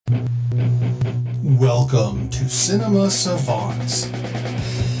Welcome to Cinema Savants,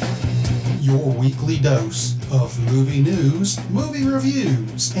 your weekly dose of movie news, movie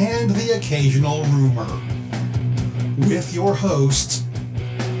reviews, and the occasional rumor. With your hosts,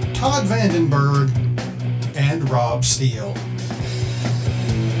 Todd Vandenberg and Rob Steele.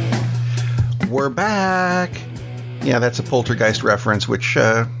 We're back. Yeah, that's a Poltergeist reference, which,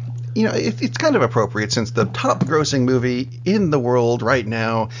 it's kind of appropriate since the top grossing movie in the world right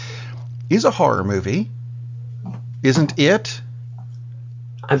now is a horror movie. Isn't it?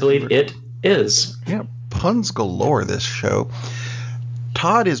 I believe it is. Yeah, puns galore this show.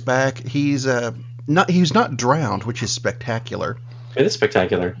 Todd is back. He's not drowned, which is spectacular. It is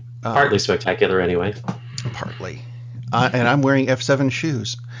spectacular. Partly spectacular, anyway. Partly. And I'm wearing F7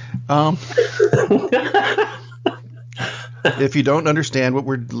 shoes. If you don't understand what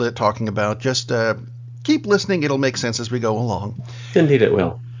we're talking about, just keep listening. It'll make sense as we go along. Indeed it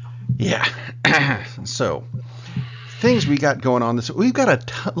will. Yeah. So, things we got going on we've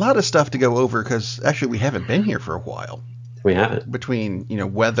got a lot of stuff to go over because actually we haven't been here for a while. We haven't. Between,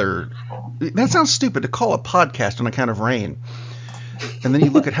 weather. That sounds stupid to call a podcast on account of rain. And then you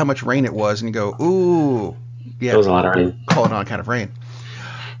look at how much rain it was and you go, ooh. Yeah, it was a lot of rain. Call it on account of rain.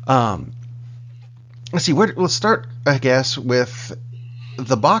 Let's see. Let's start, I guess, with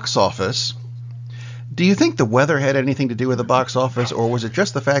the box office. Do you think the weather had anything to do with the box office, or was it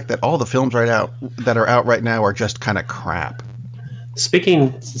just the fact that all the films that are out right now are just kind of crap?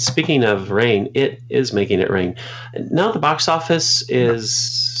 Speaking of rain, it is making it rain. Now the box office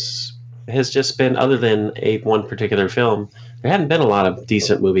has just been, other than one particular film, there hadn't been a lot of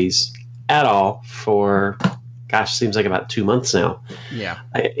decent movies at all for, seems like about 2 months now. Yeah.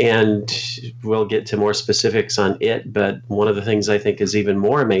 And we'll get to more specifics on it, but one of the things I think is even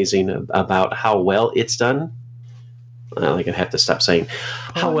more amazing about how well it's done, I have to stop saying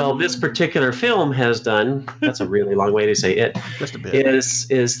how well this particular film has done, that's a really long way to say it, just a bit.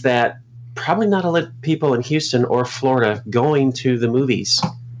 is that probably not a lot of people in Houston or Florida going to the movies.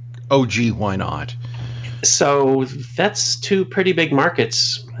 Oh, gee, why not? So that's two pretty big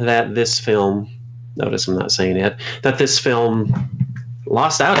markets that this film, notice I'm not saying it, that this film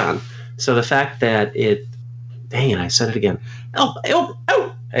lost out on. So the fact that dang it, I said it again. Oh.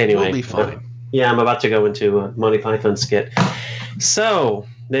 Anyway. It'll be fine. Yeah, I'm about to go into a Monty Python skit. So,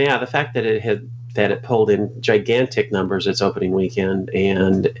 yeah, the fact that it pulled in gigantic numbers its opening weekend,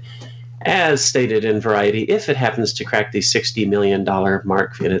 and as stated in Variety, if it happens to crack the $60 million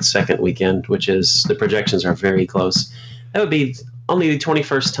mark in its second weekend, which is, the projections are very close, that would be only the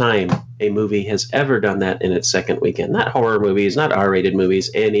 21st time a movie has ever done that in its second weekend. Not horror movies, not R-rated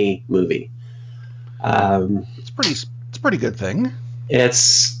movies, any movie. It's a pretty good thing.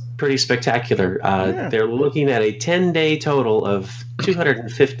 It's pretty spectacular. Yeah. They're looking at a 10-day total of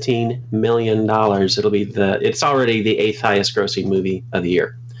 $215 million. It's already the 8th highest grossing movie of the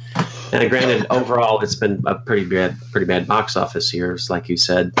year. And granted, overall, it's been a pretty bad box office years, like you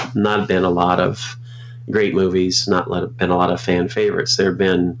said. Not been a lot of great movies, been a lot of fan favorites.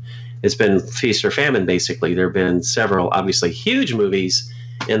 It's been feast or famine, basically. There have been several, obviously, huge movies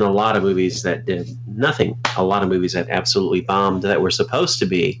and a lot of movies that did nothing. A lot of movies that absolutely bombed that were supposed to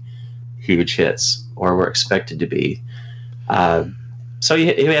be huge hits or were expected to be. So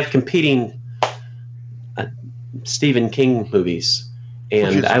you have competing Stephen King movies.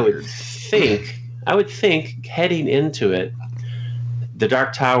 And I would think heading into it, The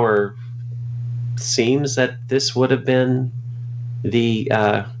Dark Tower seems that this would have been the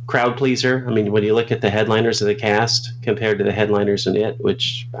crowd pleaser. I mean, when you look at the headliners of the cast compared to the headliners in it,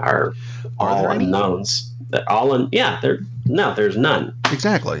 which are all unknowns, there's none.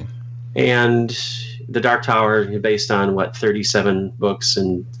 Exactly. And The Dark Tower, based on 37 books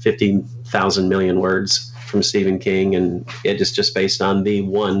and 50,000 million words from Stephen King, and it is just based on the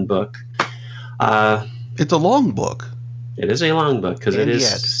one book. It's a long book. It is a long book because it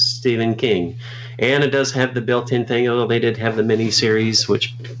is Stephen King. And it does have the built-in thing, although they did have the mini-series,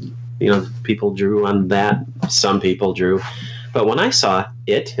 which, people drew on that. Some people drew. But when I saw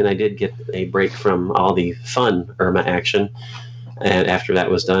it, and I did get a break from all the fun Irma action, and after that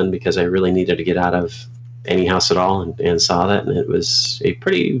was done, because I really needed to get out of any house at all, and saw that, and it was a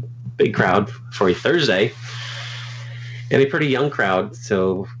pretty big crowd for a Thursday, and a pretty young crowd,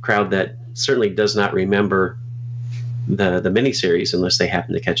 so crowd that certainly does not remember the miniseries unless they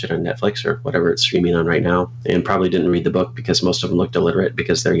happen to catch it on Netflix or whatever it's streaming on right now, and probably didn't read the book because most of them looked illiterate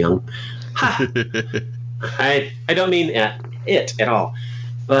because they're young. I don't mean it at all,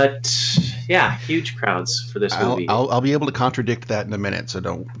 but yeah, huge crowds for this movie. I'll be able to contradict that in a minute, so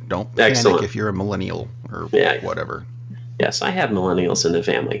don't Excellent. panic if you're a millennial or whatever. Yes, I have millennials in the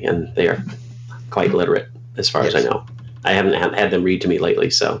family, and they are quite literate, as far as I know. I haven't had them read to me lately,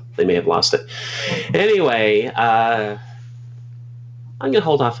 so they may have lost it. Anyway, I'm going to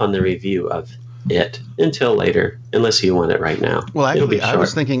hold off on the review of it until later, unless you want it right now. Well, actually, I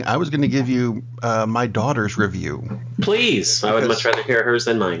was thinking I was going to give you my daughter's review. Please. I would much rather hear hers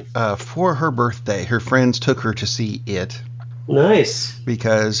than mine. For her birthday, her friends took her to see It. Nice.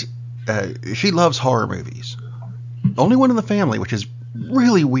 Because she loves horror movies. Only one in the family, which is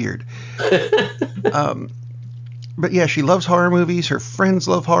really weird. But yeah, she loves horror movies. Her friends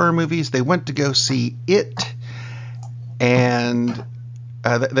love horror movies. They went to go see It. And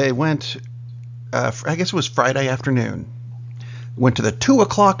they went... I guess it was Friday afternoon, went to the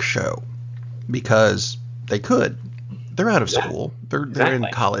 2:00 show because they could. They're out of school. They're in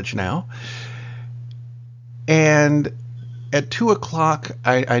college now. And at 2:00,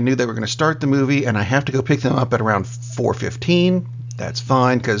 I knew they were going to start the movie, and I have to go pick them up at around 4:15. That's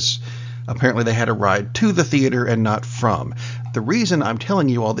fine, because apparently they had a ride to the theater and not from. The reason I'm telling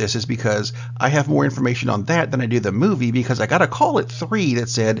you all this is because I have more information on that than I do the movie, because I got a call at 3 that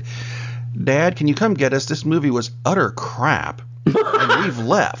said, Dad, can you come get us? This movie was utter crap, and we've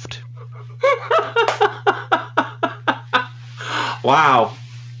left. Wow.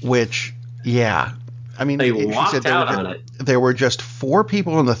 Which, yeah. I mean, they walked out on it. There were just 4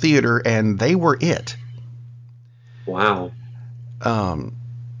 people in the theater, and they were it. Wow.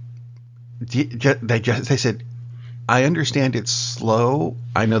 They said, I understand it's slow.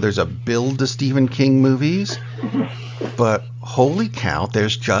 I know there's a build to Stephen King movies, but holy cow,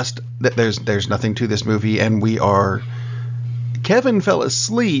 there's nothing to this movie, and Kevin fell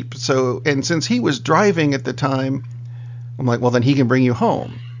asleep, and since he was driving at the time, I'm like, well, then he can bring you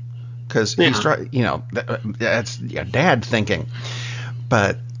home, because he's that's Dad thinking.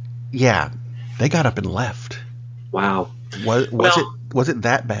 But yeah, they got up and left. Wow. Was it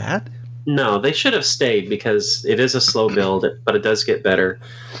that bad? No, they should have stayed, because it is a slow build, but it does get better.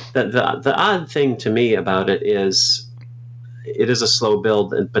 The odd thing to me about it is a slow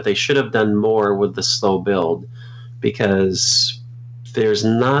build, but they should have done more with the slow build, because there's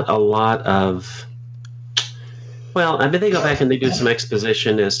not a lot of... Well, I mean, they go back and they do some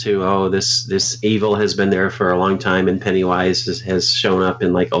exposition as to, this evil has been there for a long time, and Pennywise has shown up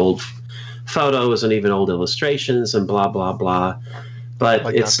in like old photos and even old illustrations and blah, blah, blah. But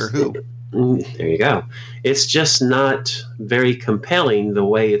like Doctor Who. There you go. It's just not very compelling the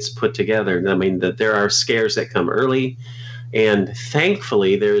way it's put together. I mean, there are scares that come early, and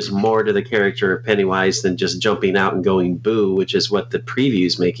thankfully there's more to the character of Pennywise than just jumping out and going boo, which is what the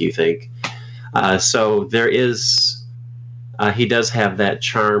previews make you think. So there is... he does have that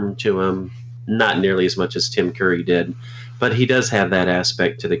charm to him, not nearly as much as Tim Curry did, but he does have that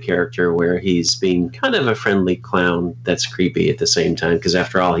aspect to the character where he's being kind of a friendly clown that's creepy at the same time, because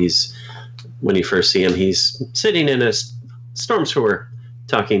after all, when you first see him, he's sitting in a storm sewer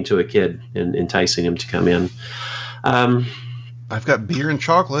talking to a kid and enticing him to come in. I've got beer and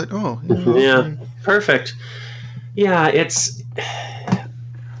chocolate. Oh, yeah, perfect. Yeah, to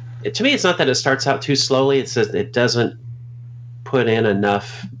me, it's not that it starts out too slowly. It's that it doesn't put in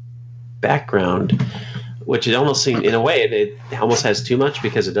enough background, which it almost seems, in a way, it almost has too much,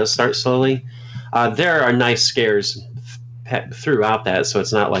 because it does start slowly. There are nice scares throughout that, so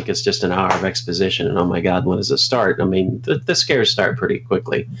it's not like it's just an hour of exposition and, oh my God, when does it start? I mean, the scares start pretty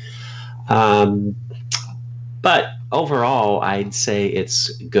quickly. But overall, I'd say it's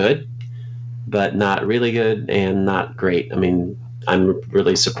good, but not really good and not great. I mean, I'm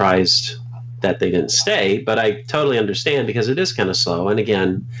really surprised that they didn't stay, but I totally understand, because it is kind of slow. And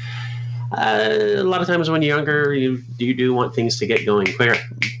again, a lot of times when you're younger, you do want things to get going quicker.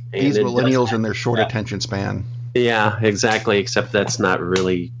 These millennials and their short attention span. Yeah, exactly. Except that's not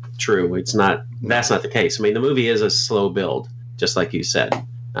really true. That's not the case. I mean, the movie is a slow build, just like you said,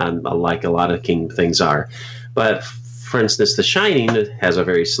 like a lot of King things are. But for instance, The Shining has a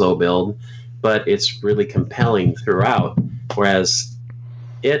very slow build, but it's really compelling throughout. Whereas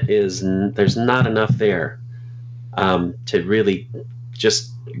there's not enough there to really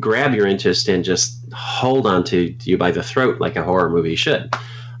just grab your interest and just hold on to you by the throat like a horror movie should.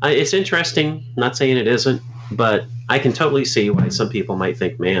 It's interesting, not saying it isn't, but I can totally see why some people might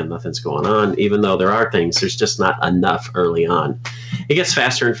think, man, nothing's going on, even though there are things. There's just not enough early on. It gets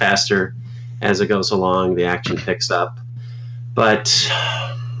faster and faster as it goes along. The action picks up, but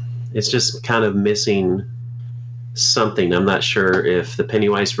it's just kind of missing something. I'm not sure if the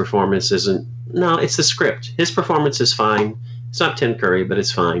Pennywise performance isn't... No, it's the script. His performance is fine. It's not Tim Curry, but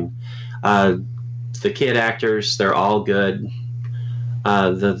it's fine. The kid actors, they're all good.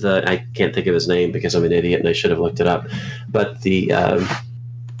 I can't think of his name because I'm an idiot and I should have looked it up. But the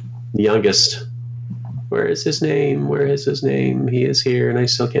youngest Where is his name? Where is his name? He is here, and I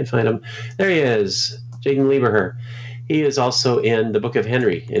still can't find him. There he is, Jaden Lieberher. He is also in The Book of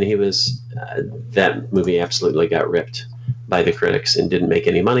Henry, and he was that movie absolutely got ripped by the critics and didn't make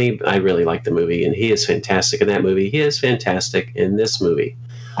any money. I really like the movie, and he is fantastic in that movie. He is fantastic in this movie.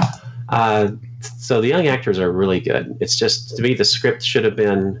 So the young actors are really good. It's just, to me, the script should have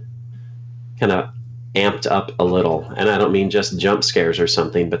been kind of amped up a little, and I don't mean just jump scares or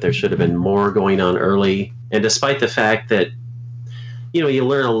something, but there should have been more going on early. And despite the fact that you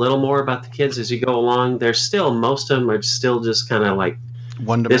learn a little more about the kids as you go along, most of them are still just kind of like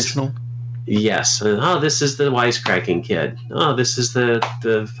one-dimensional. Yes. This is the wisecracking kid. This is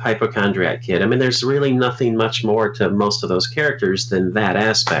the hypochondriac kid. I mean, there's really nothing much more to most of those characters than that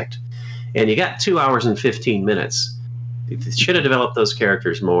aspect. And you got 2 hours and 15 minutes. You should have developed those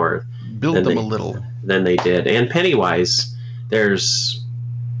characters more. Build them a little. Than they did. And Pennywise, there's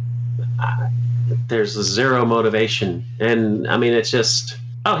zero motivation. And, I mean, it's just,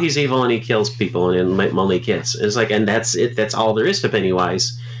 he's evil and he kills people and only kids. It's like, and that's it. That's all there is to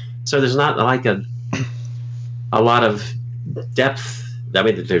Pennywise. So there's not like a lot of depth. I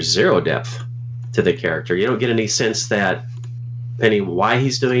mean, there's zero depth to the character. You don't get any sense that why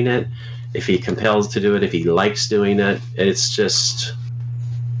he's doing it, if he compels to do it, if he likes doing it. It's just,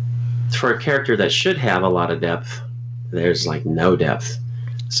 for a character that should have a lot of depth, there's like no depth.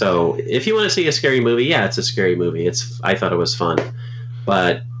 So if you want to see a scary movie, yeah, it's a scary movie. I thought it was fun,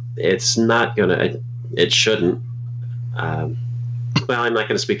 but it's not gonna. It shouldn't. Well, I'm not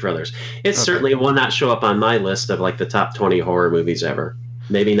going to speak for others. It certainly will not show up on my list of like the top 20 horror movies ever.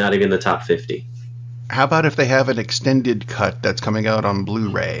 Maybe not even the top 50. How about if they have an extended cut that's coming out on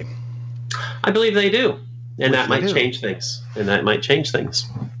Blu-ray? I believe they do. And that might change things.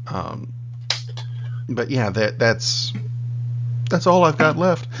 But yeah, that's all I've got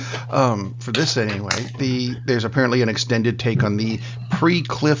left for this anyway. There's apparently an extended take on the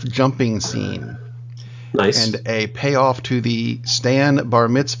pre-cliff jumping scene. Nice. And a payoff to the Stan bar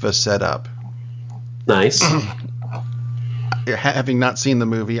mitzvah setup. Nice. Having not seen the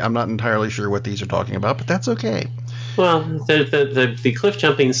movie, I'm not entirely sure what these are talking about, but that's okay. Well, the cliff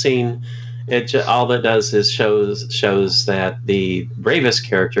jumping scene, all that does is shows that the bravest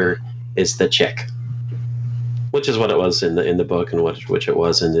character is the chick, which is what it was in the book and which it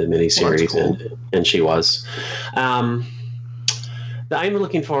was in the miniseries, well, cool. and she was. I'm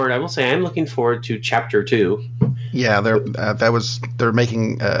looking forward to Chapter 2. Yeah, they're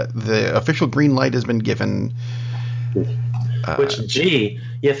making the official green light has been given. Which, gee,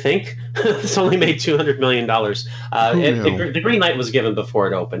 you think? It's only made $200 million. The green light was given before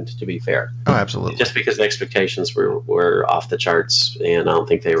it opened, to be fair. Oh, absolutely. Just because the expectations were off the charts, and I don't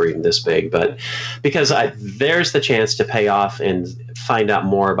think they were even this big. But because there's the chance to pay off and find out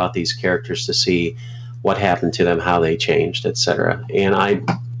more about these characters to see what happened to them, how they changed, etc. And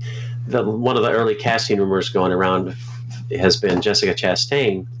one of the early casting rumors going around has been Jessica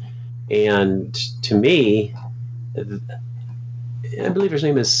Chastain, and to me, I believe her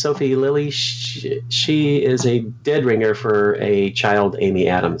name is Sophie Lilly. She is a dead ringer for a child Amy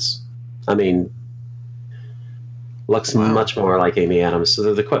Adams. I mean, looks much more like Amy Adams.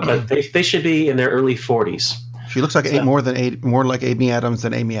 So but they should be in their early 40s. She looks like more like Amy Adams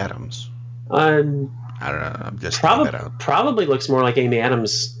than Amy Adams. I don't know. I'm just probably looks more like Amy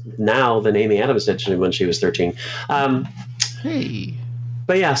Adams now than Amy Adams did when she was 13. Hey.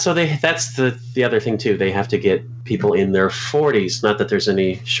 But yeah, so that's the other thing too. They have to get people in their 40s. Not that there's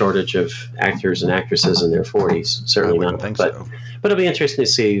any shortage of actors and actresses in their 40s. Certainly not. Think so. But it'll be interesting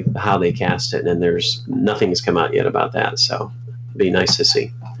to see how they cast it. And nothing has come out yet about that. So it'll be nice to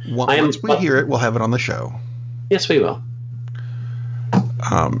see. Once we hear it, we'll have it on the show. Yes, we will.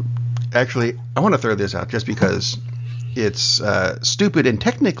 Actually, I want to throw this out just because it's stupid and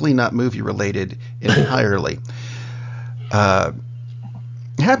technically not movie related entirely.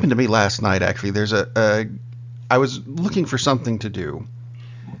 It happened to me last night. Actually, I was looking for something to do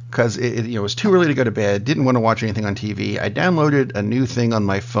because it was too early to go to bed. Didn't want to watch anything on TV. I downloaded a new thing on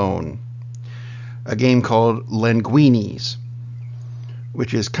my phone, a game called Linguinis,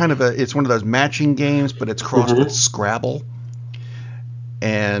 which is it's one of those matching games, but it's crossed with Scrabble.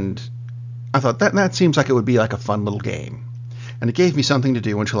 And I thought that seems like it would be like a fun little game. And it gave me something to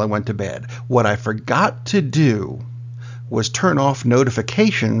do until I went to bed. What I forgot to do was turn off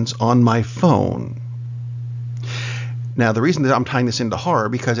notifications on my phone. Now, the reason that I'm tying this into horror,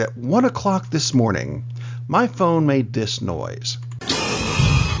 because at 1 o'clock this morning, my phone made this noise.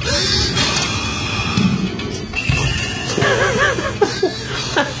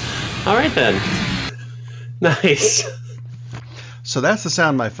 All right, then. Nice. So that's the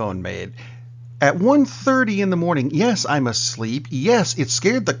sound my phone made. At 1:30 in the morning. Yes, I'm asleep. Yes, it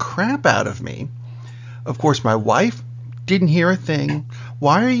scared the crap out of me. Of course, my wife didn't hear a thing.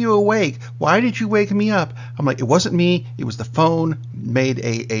 Why are you awake? Why did you wake me up? I'm like, it wasn't me. It was the phone. Made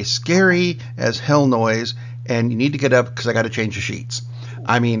a scary as hell noise, and you need to get up because I got to change the sheets.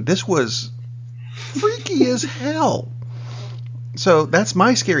 I mean, this was freaky as hell. So that's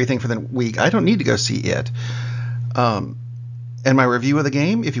my scary thing for the week. I don't need to go see it. And my review of the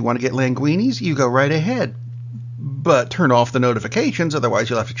game, if you want to get linguinis, you go right ahead. But turn off the notifications, otherwise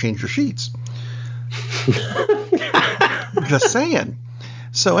you'll have to change your sheets. Just saying.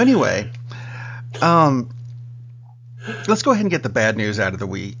 So anyway, let's go ahead and get the bad news out of the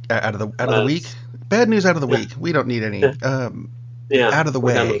week. Out of the week. Bad news out of the week. We don't need any. Out of the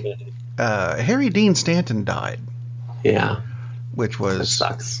way. Harry Dean Stanton died. Yeah. Which was that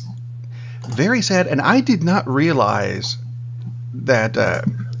sucks. Very sad, and I did not realize that.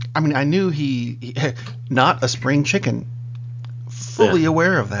 I knew he not a spring chicken. Fully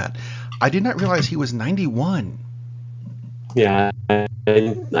aware of that. I did not realize he was 91. Yeah, I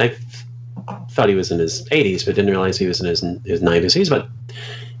thought he was in his 80s, but didn't realize he was in his 90s. He's about,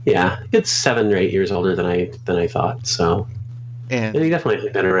 it's 7 or 8 years older than I thought. So, and he definitely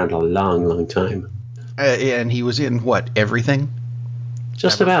been around a long, long time. And he was in what, everything?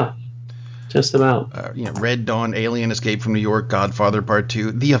 Just about. Red Dawn, Alien, Escape from New York, Godfather Part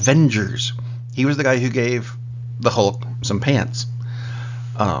 2, The Avengers. He was the guy who gave the Hulk some pants.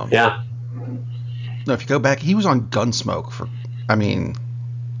 Yeah. No, if you go back, he was on Gunsmoke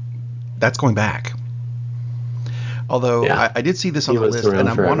that's going back. Although I did see this on the list, and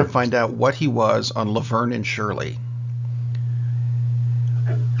I want to find out what he was on Laverne and Shirley.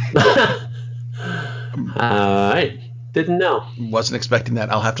 I didn't know. Wasn't expecting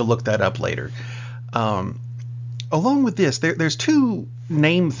that. I'll have to look that up later. Along with this, there's 2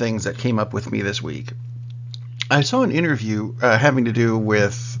 name things that came up with me this week. I saw an interview having to do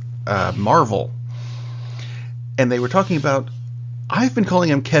with Marvel, and they were talking about, I've been calling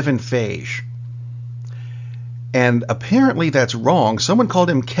him Kevin Feige, and apparently that's wrong. Someone called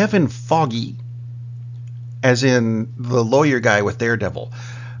him Kevin Foggy, as in the lawyer guy with Daredevil.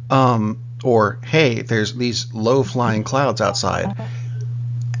 Or, hey, there's these low-flying clouds outside.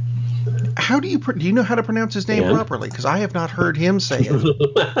 How do you know how to pronounce his name properly? Because I have not heard him say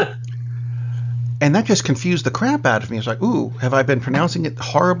it. And that just confused the crap out of me. It's like, ooh, have I been pronouncing it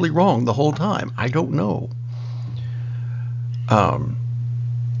horribly wrong the whole time? I don't know.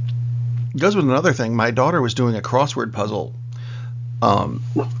 Goes with another thing. My daughter was doing a crossword puzzle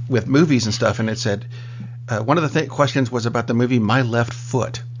with movies and stuff, and it said, one of the questions was about the movie My Left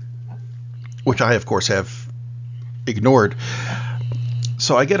Foot, which I, of course, have ignored.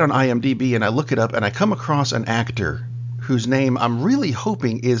 So I get on IMDb and I look it up, and I come across an actor whose name I'm really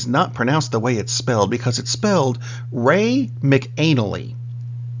hoping is not pronounced the way it's spelled, because it's spelled Ray McAnally.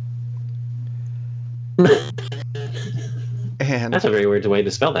 And that's a very weird way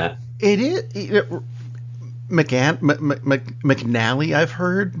to spell that. It is. McNally, I've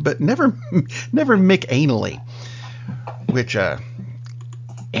heard, but never McAnally. Which,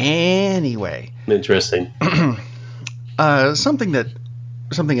 anyway. Interesting. Something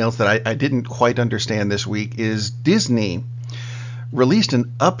else that I didn't quite understand this week is Disney released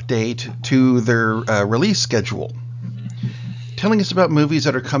an update to their release schedule, telling us about movies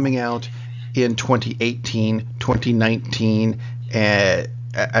that are coming out in 2018, 2019, and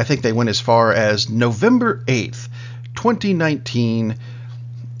I think they went as far as November 8th, 2019.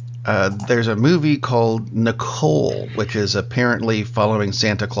 There's a movie called Nicole, which is apparently following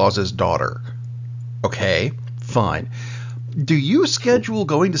Santa Claus's daughter. Okay, fine. Do you schedule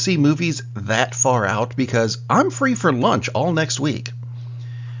going to see movies that far out? Because I'm free for lunch all next week.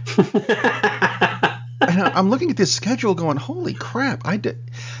 And I'm looking at this schedule going, holy crap.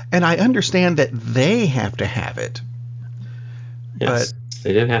 And I understand that they have to have it. Yes, but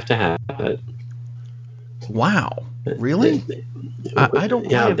they do have to have it. Wow. Really? I don't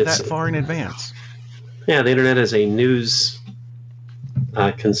live that far in advance. Yeah, the internet is a news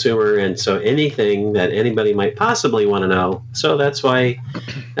consumer, and so anything that anybody might possibly want to know. So that's why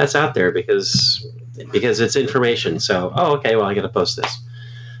that's out there, because it's information. So, okay, well, I got to post this.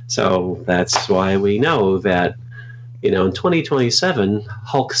 So that's why we know that, in 2027,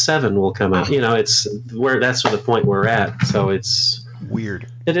 Hulk 7 will come out. That's the point we're at. So it's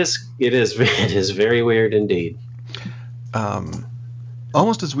weird. It is very weird indeed.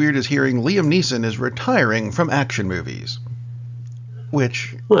 Almost as weird as hearing Liam Neeson is retiring from action movies.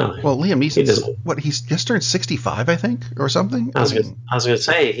 Which, Liam Neeson, he's just turned 65, I think, or something? I was going to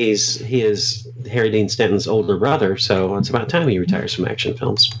say, he is Harry Dean Stanton's older brother, so it's about time he retires from action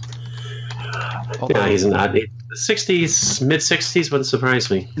films. Yeah, he's not. The 60s, mid-60s wouldn't surprise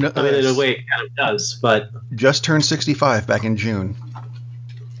me. No, I mean, in a way, it kind of does, but... Just turned 65 back in June.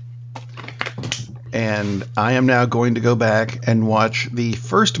 And I am now going to go back and watch the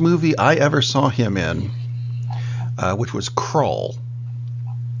first movie I ever saw him in, which was Crawl.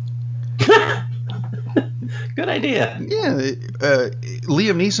 Good idea. Yeah,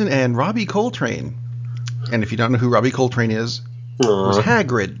 Liam Neeson and Robbie Coltrane. And if you don't know who Robbie Coltrane is, it was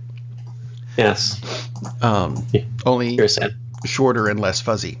Hagrid. Yes. Only You're sad. Shorter and less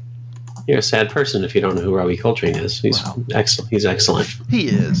fuzzy. You're a sad person if you don't know who Robbie Coltrane is. He's excellent. He's excellent. He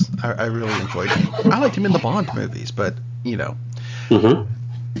is. I really enjoyed him. I liked him in the Bond movies, but, you know.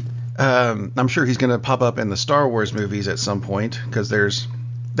 Mm-hmm. I'm sure he's going to pop up in the Star Wars movies at some point, because there's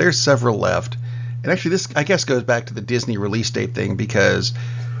several left. And actually, this, I guess, goes back to the Disney release date thing, because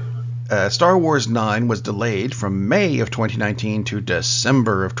Star Wars 9 was delayed from May of 2019 to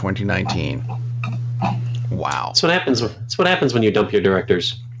December of 2019. Wow. That's what happens. That's what happens when you dump your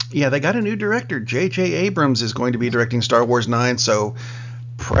directors. Yeah, they got a new director. J.J. Abrams is going to be directing Star Wars 9, so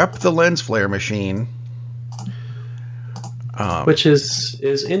prep the lens flare machine. Which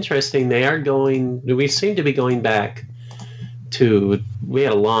is interesting. They are going... We seem to be going back to... We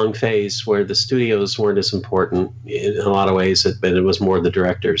had a long phase where the studios weren't as important in a lot of ways, but it was more the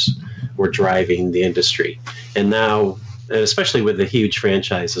directors were driving the industry. And now, especially with the huge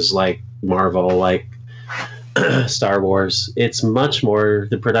franchises like Marvel, like Star Wars, it's much more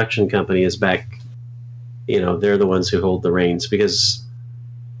the production company is back. You know, they're the ones who hold the reins, because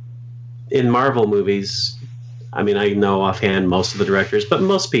in Marvel movies, I mean, I know offhand most of the directors, but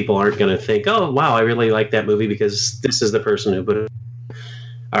most people aren't going to think, oh, wow, I really like that movie because this is the person who put it,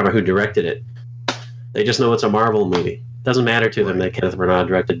 or who directed it. They just know it's a Marvel movie. It doesn't matter to them that Kenneth Branagh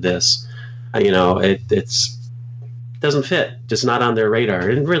directed this. You know, it's doesn't fit. Just not on their radar.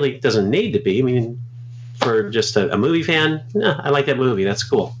 It really doesn't need to be. I mean, for just a movie fan, I like that movie. That's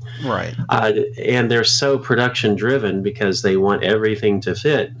cool. Right. And they're so production driven because they want everything to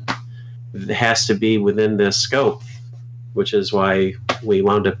fit. It has to be within this scope, which is why we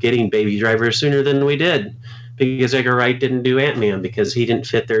wound up getting Baby Driver sooner than we did, because Edgar Wright didn't do Ant-Man because he didn't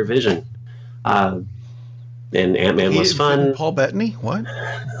fit their vision. And Ant-Man was fun. Paul Bettany? What?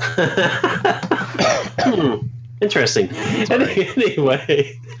 Interesting.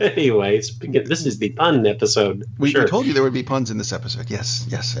 Anyways, this is the pun episode. We told you there would be puns in this episode.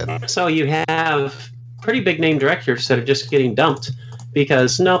 Yes, Ed. So you have pretty big name directors that are just getting dumped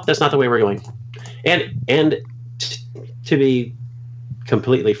because nope, that's not the way we're going. And to be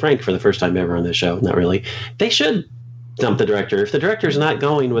completely frank, for the first time ever on this show, not really, they should dump the director. If the director's not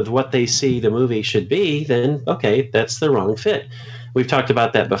going with what they see the movie should be, then okay, that's the wrong fit. We've talked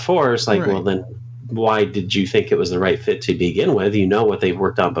about that before. It's like, well, then why did you think it was the right fit to begin with? You know what they've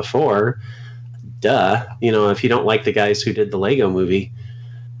worked on before. Duh. You know, if you don't like the guys who did the Lego movie,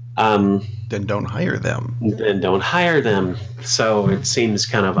 then don't hire them. So it seems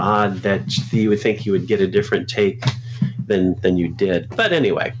kind of odd that you would think you would get a different take than you did. But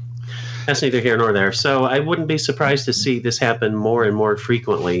anyway, that's neither here nor there. So I wouldn't be surprised to see this happen more and more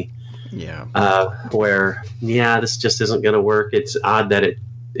frequently. Yeah. Where, this just isn't going to work. It's odd that it,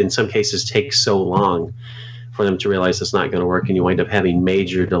 in some cases, takes so long for them to realize it's not going to work, and you wind up having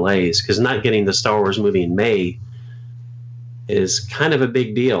major delays, because not getting the Star Wars movie in May is kind of a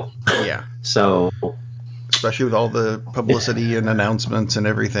big deal. Yeah. So, especially with all the publicity and announcements and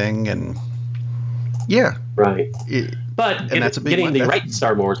everything, and yeah, right. But that's a big getting the right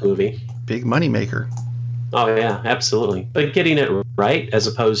Star Wars movie, big money maker. Oh yeah, absolutely. But getting it right as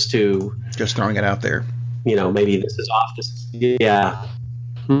opposed to just throwing it out there. You know, maybe this is off. Yeah.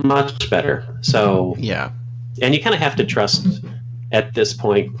 Much better. So yeah, and you kind of have to trust at this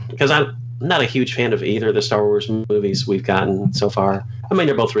point, because I'm not a huge fan of either of the Star Wars movies we've gotten so far. I mean,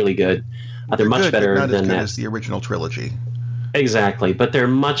 they're both really good. They're much good, better not than as good that. As the original trilogy. Exactly, but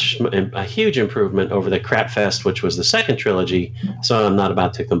they're a huge improvement over the crap fest, which was the second trilogy. So I'm not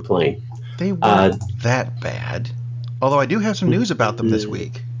about to complain. They weren't that bad. Although I do have some news about them this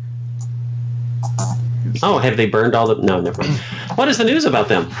week. Oh, have they burned all the... No, never mind. What is the news about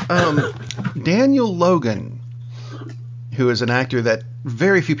them? Daniel Logan, who is an actor that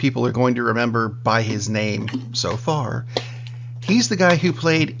very few people are going to remember by his name so far. He's the guy who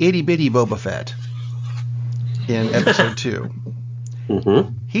played Itty Bitty Boba Fett in episode 2.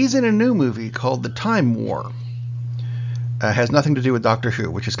 Mm-hmm. He's in a new movie called The Time War. Has nothing to do with Doctor Who,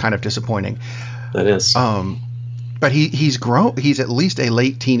 which is kind of disappointing. That is. But he's grown. He's at least a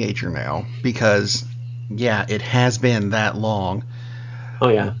late teenager now, because... Yeah, it has been that long. Oh,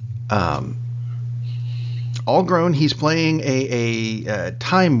 yeah. All grown, he's playing a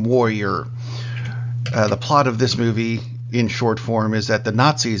time warrior The plot of this movie, in short form, is that the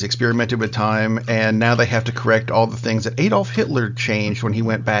Nazis experimented with time, and now they have to correct all the things that Adolf Hitler changed when he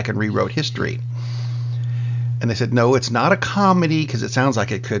went back and rewrote history. And they said, no, it's not a comedy, because it sounds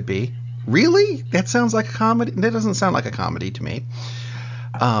like it could be. Really? That sounds like a comedy? That doesn't sound like a comedy to me.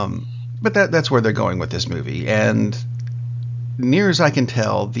 But that's where they're going with this movie. And near as I can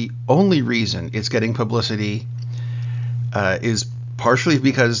tell, the only reason it's getting publicity is partially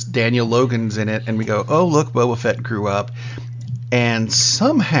because Daniel Logan's in it, and we go, oh, look, Boba Fett grew up. And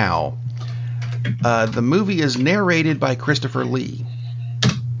somehow, the movie is narrated by Christopher Lee.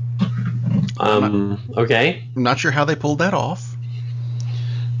 Okay. I'm not sure how they pulled that off.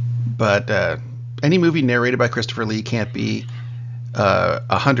 But any movie narrated by Christopher Lee can't be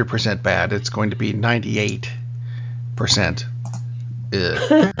 100% bad. It's going to be 98%.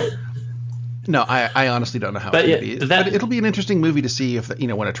 No, I honestly don't know how it would be. But it'll be an interesting movie to see if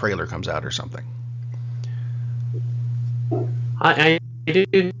when a trailer comes out or something. I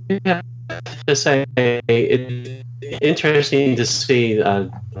do have to say it's interesting to see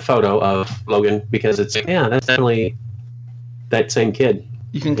a photo of Logan, because that's definitely that same kid.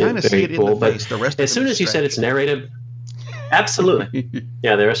 You can kind of see it in the face. The rest as soon as you said it's narrated, absolutely.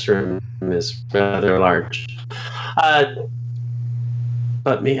 Yeah, the restroom is rather large.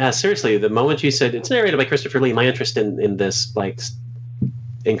 But seriously, the moment you said it's narrated by Christopher Lee, my interest in this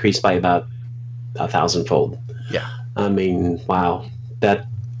increased by about 1,000-fold. Yeah. I mean, wow, that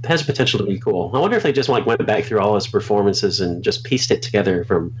has potential to be cool. I wonder if they just went back through all his performances and just pieced it together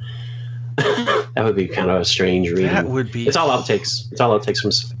from. That would be kind of a strange reading. That would be. It's all outtakes. It's all outtakes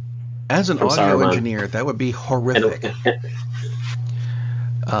from. As an audio engineer, that would be horrific.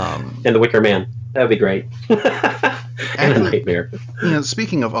 And the Wicker Man. That would be great. And a nightmare.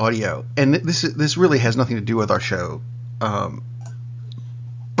 Speaking of audio, and this really has nothing to do with our show,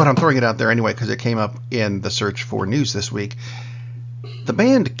 but I'm throwing it out there anyway because it came up in the search for news this week. The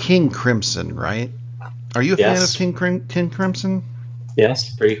band King Crimson, right? Are you a fan of King Crimson?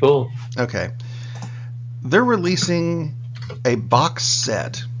 Yes, pretty cool. Okay. They're releasing a box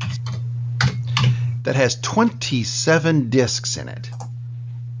set that has 27 discs in it.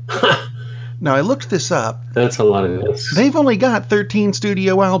 Now, I looked this up. That's a lot of discs. They've only got 13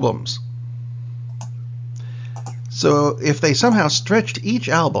 studio albums. So if they somehow stretched each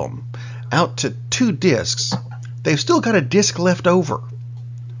album out to 2 discs, they've still got a disc left over.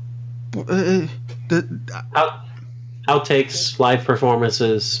 Outtakes, live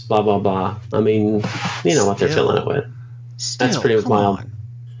performances, blah, blah, blah. I mean, you know what they're filling it with. That's pretty wild. On.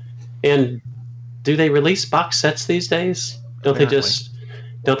 And do they release box sets these days? Don't they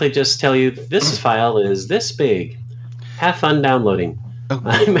just tell you this file is this big? Have fun downloading. Oh,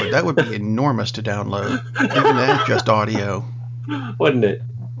 that would be enormous to download. Even that just audio. Wouldn't it?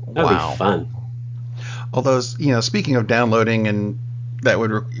 That would be fun. Although, speaking of downloading, and that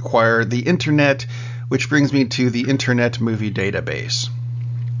would require the internet, which brings me to the Internet Movie Database.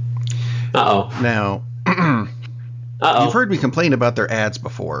 Uh-oh. Now, you've heard me complain about their ads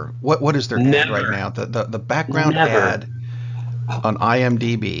before. What is their ad right now? The background ad on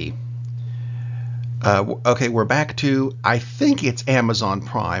IMDb. Okay, we're back to, I think it's Amazon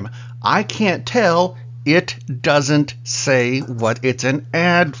Prime. I can't tell. It doesn't say what it's an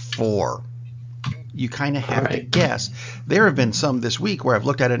ad for. You kind of have to guess. There have been some this week where I've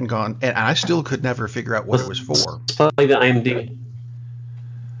looked at it and gone, and I still could never figure out what it was for. Probably the IMDb.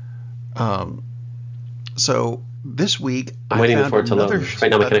 So this week, I'm waiting for it to load.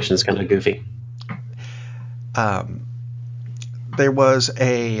 Right now, my connection is kind of goofy. There was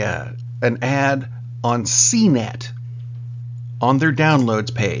an ad on CNET on their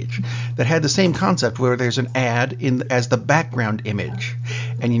downloads page that had the same concept where there's an ad as the background image.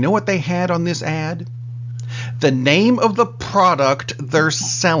 And you know what they had on this ad? The name of the product they're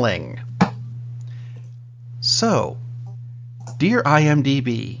selling. So, dear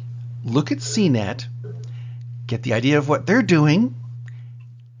IMDb, look at CNET, get the idea of what they're doing,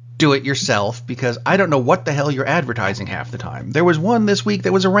 do it yourself, because I don't know what the hell you're advertising half the time. There was one this week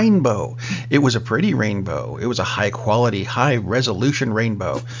that was a rainbow. It was a pretty rainbow. It was a high quality, high resolution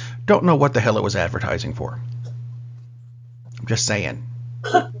rainbow. Don't know what the hell it was advertising for. I'm just saying.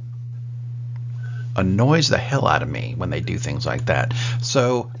 Annoys the hell out of me when they do things like that.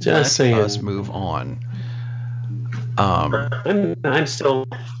 So let us move on. I'm still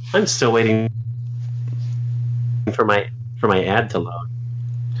waiting for my ad to load.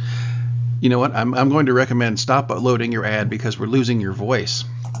 You know what? I'm going to recommend stop loading your ad because we're losing your voice.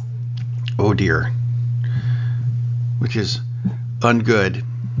 Oh dear. Which is ungood.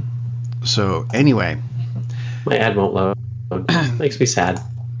 So anyway. My ad won't load. Makes me sad.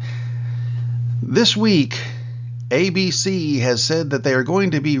 This week, ABC has said that they are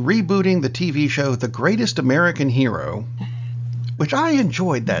going to be rebooting the TV show The Greatest American Hero, which I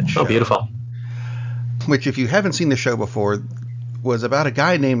enjoyed that show. Oh, beautiful. Which, if you haven't seen the show before, was about a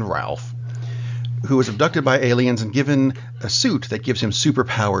guy named Ralph who was abducted by aliens and given a suit that gives him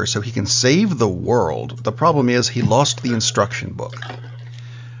superpowers so he can save the world. The problem is he lost the instruction book.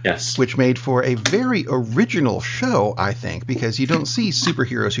 Yes. Which made for a very original show, I think, because you don't see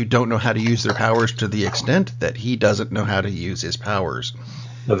superheroes who don't know how to use their powers to the extent that he doesn't know how to use his powers.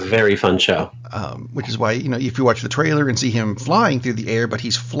 A very fun show. Which is why, if you watch the trailer and see him flying through the air, but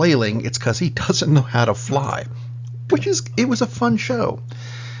he's flailing, it's because he doesn't know how to fly. It was a fun show.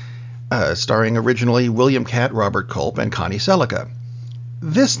 Starring originally William Catt, Robert Culp, and Connie Selica.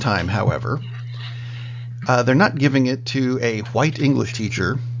 This time, however, they're not giving it to a white English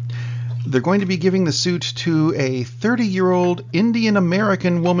teacher. They're going to be giving the suit to a 30-year-old Indian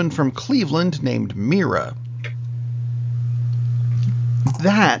American woman from Cleveland named Mira.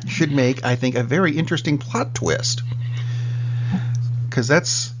 That should make, I think, a very interesting plot twist. Because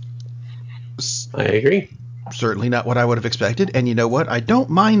that's... I agree. Certainly not what I would have expected. And you know what? I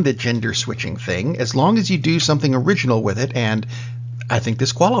don't mind the gender switching thing as long as you do something original with it, and I think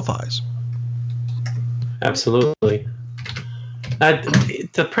this qualifies. Absolutely.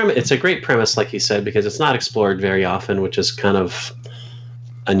 It's a great premise, like you said, because it's not explored very often, which is kind of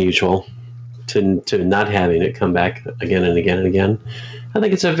unusual to not having it come back again and again and again. I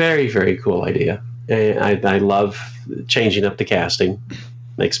think it's a very, very cool idea. I love changing up the casting.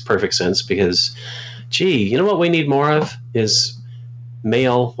 Makes perfect sense because, gee, you know what we need more of is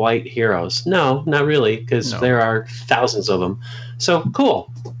male white heroes. No, not really, because there are thousands of them. So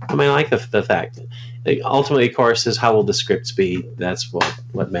cool. I mean, I like the fact. Ultimately, of course, is how will the scripts be? That's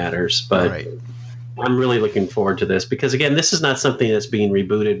what matters. But right. I'm really looking forward to this because, again, this is not something that's being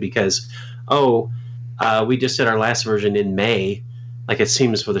rebooted because, we just did our last version in May. Like it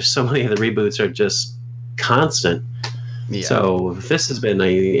seems, there's so many of the reboots are just constant. Yeah. So this has been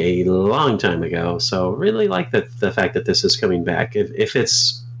a long time ago. So really like the fact that this is coming back. If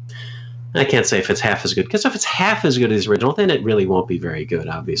it's, I can't say if it's half as good, because if it's half as good as the original, then it really won't be very good,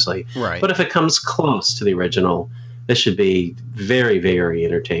 obviously. Right. But if it comes close to the original, this should be very, very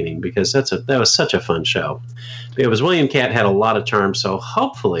entertaining because that was such a fun show. It was William Catt had a lot of charm, so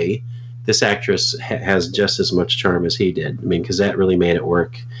hopefully this actress has just as much charm as he did. I mean, because that really made it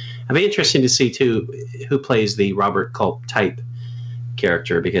work. It'd be interesting to see, too, who plays the Robert Culp type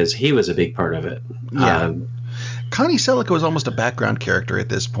character, because he was a big part of it. Yeah. Connie Selica was almost a background character at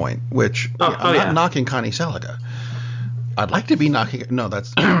this point, which I'm not knocking Connie Selica. I'd like to be knocking... No,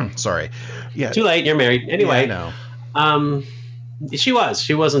 that's... sorry. Yeah. Too late, you're married. Anyway. Yeah, I know. She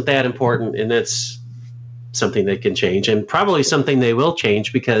wasn't that important, and that's something that can change, and probably something they will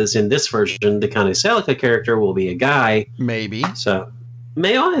change, because in this version, the Connie Selica character will be a guy. Maybe. So...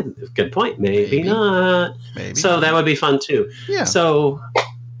 good point. Maybe not. Maybe. So that would be fun too. Yeah. So,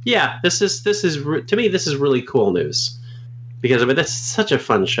 yeah, this is to me, this is really cool news because that's such a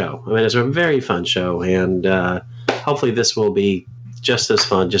fun show. I mean, it's a very fun show, and hopefully this will be just as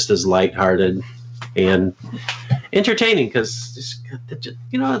fun, just as lighthearted and entertaining. Because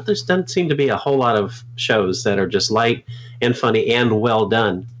there doesn't seem to be a whole lot of shows that are just light and funny and well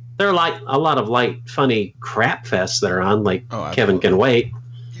done. There are like a lot of light, funny crap fests that are on, like Kevin Can Wait.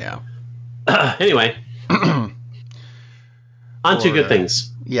 Yeah. Anyway, on to good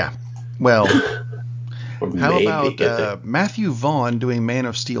things. Yeah. Well, how about Matthew Vaughn doing Man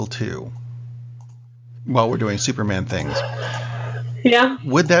of Steel 2 while we're doing Superman things? Yeah.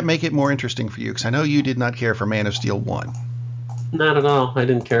 Would that make it more interesting for you? Because I know you did not care for Man of Steel 1. Not at all. I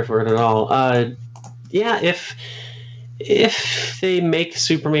didn't care for it at all. Yeah, if they make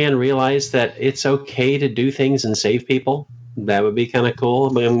Superman realize that it's okay to do things and save people, that would be kind of cool.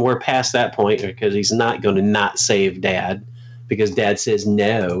 I mean, we're past that point because he's not going to not save Dad because Dad says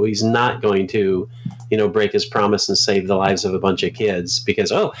no. He's not going to, break his promise and save the lives of a bunch of kids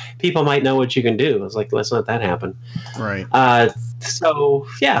because, people might know what you can do. I was like, let's not that happen. Right. So,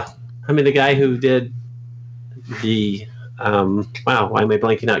 yeah. I mean, the guy who did the, why am I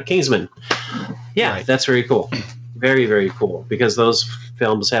blanking out? Kingsman. Yeah, right. That's very cool. Very, very cool because those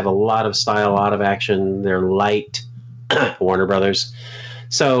films have a lot of style, a lot of action. They're light, Warner Brothers.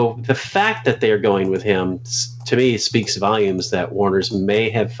 So the fact that they're going with him, to me, speaks volumes that Warner's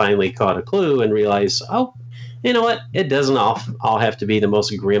may have finally caught a clue and realized, you know what? It doesn't all have to be the most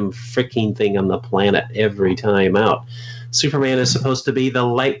grim freaking thing on the planet every time out. Superman is supposed to be the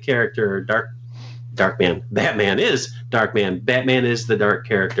light character, Darkman. Batman is Darkman. Batman is the dark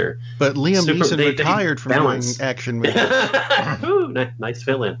character. But Liam Neeson retired from doing action movies. Ooh, nice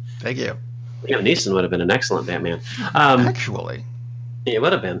fill-in. Thank you. Liam Neeson would have been an excellent Batman. Actually. It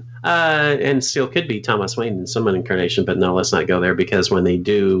would have been. And still could be Thomas Wayne in some incarnation, but no, let's not go there, because when they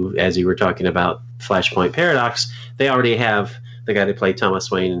do, as you were talking about Flashpoint Paradox, they already have the guy that played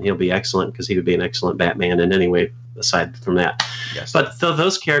Thomas Wayne, and he'll be excellent because he would be an excellent Batman in any way aside from that. Yes. But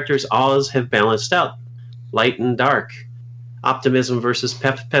those characters always have balanced out light and dark, optimism versus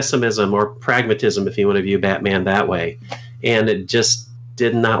pessimism, or pragmatism, if you want to view Batman that way. And it just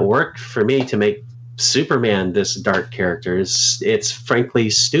did not work for me to make Superman this dark character. It's frankly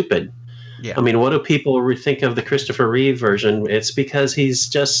stupid. Yeah. I mean, what do people think of the Christopher Reeve version? It's because he's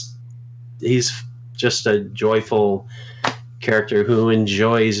just a joyful character who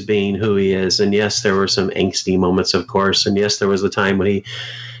enjoys being who he is. And yes, there were some angsty moments, of course. And yes, there was the time when he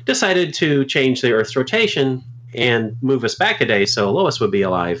decided to change the Earth's rotation and move us back a day so Lois would be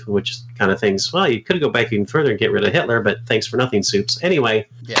alive, which kind of things. Well, you could go back even further and get rid of Hitler, but thanks for nothing, Soups. Anyway.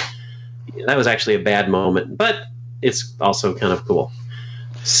 Yeah. That was actually a bad moment, but it's also kind of cool.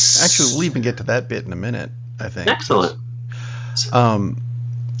 Actually, we'll even get to that bit in a minute, I think. Excellent.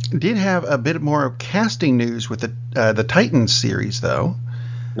 Did have a bit more casting news with the Titans series, though.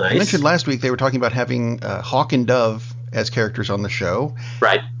 Nice. I mentioned last week they were talking about having Hawk and Dove as characters on the show.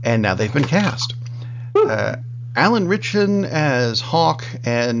 Right. And now they've been cast. Alan Ritchson as Hawk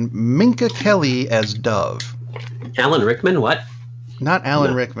and Minka Kelly as Dove. Alan Rickman, what? Not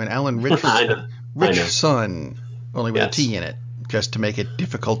Alan Rickman, Alan Richardson. Richardson, only with Yes. a T in it, just to make it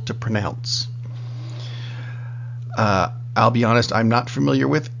difficult to pronounce. I'll be honest, I'm not familiar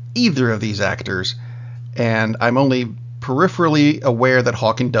with either of these actors, and I'm only peripherally aware that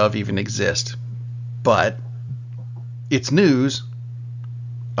Hawk and Dove even exist. But it's news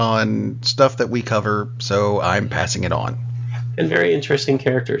on stuff that we cover, so I'm passing it on. And very interesting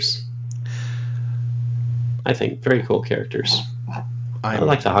characters. I think very cool characters. I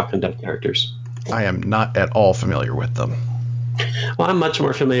like the Hawk and Dove characters. I am not at all familiar with them. Well, I'm much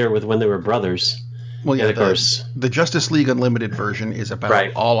more familiar with when they were brothers. Well, yeah, and of course, the Justice League Unlimited version is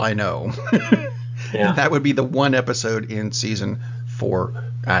about all I know. Yeah. That would be the one episode in season 4.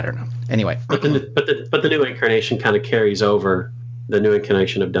 I don't know. Anyway. But the new incarnation kind of carries over. The new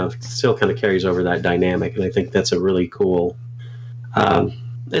incarnation of Dove still kind of carries over that dynamic, and I think that's a really cool.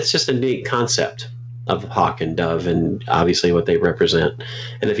 It's just a neat concept of Hawk and Dove, and obviously what they represent.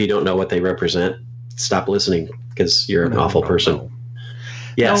 And if you don't know what they represent, stop listening because you're an awful person. No.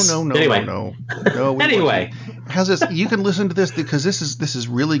 Yes. No. Anyway. No. Anyway. How's this? You can listen to this because this is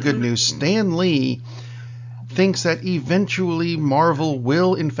really good news. Stan Lee thinks that eventually Marvel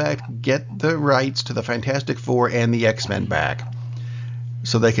will in fact get the rights to the Fantastic Four and the X-Men back,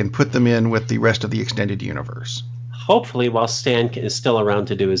 so they can put them in with the rest of the extended universe. Hopefully, while Stan is still around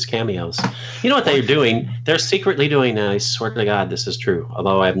to do his cameos. You know what they're doing? They're secretly doing, and I swear to God this is true,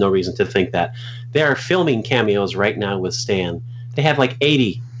 although I have no reason to think that. They are filming cameos right now with Stan. They have like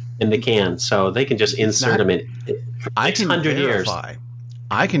 80 in the can, so they can just insert them in 600 years.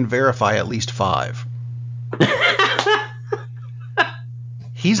 I can verify at least 5.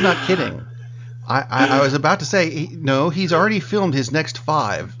 He's not kidding. I was about to say, no, he's already filmed his next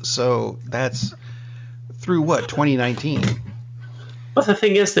 5, so that's through what, 2019? Well, the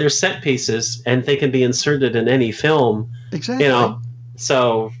thing is, they're set pieces, and they can be inserted in any film. Exactly.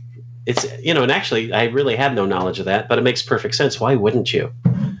 So it's, and actually, I really had no knowledge of that, but it makes perfect sense. Why wouldn't you?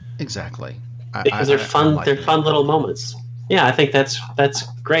 Exactly. Because they're fun. They're fun little moments. Yeah, I think that's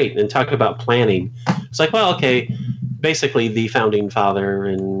great. And talk about planning. It's like, well, okay, basically the founding father,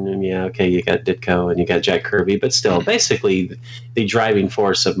 and yeah, okay, you got Ditko and you got Jack Kirby, but still, basically the driving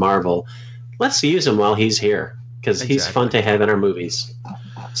force of Marvel. Let's use him while he's here because he's fun to have in our movies.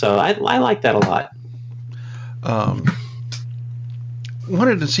 So I like that a lot.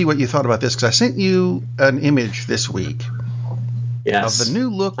 Wanted to see what you thought about this because I sent you an image this week. Yes. Of the new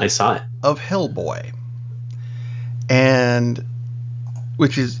look I saw it. of Hellboy. And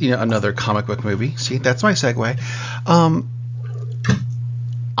which is, another comic book movie. See, that's my segue.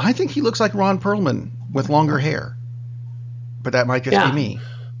 I think he looks like Ron Perlman with longer hair. But that might just be me.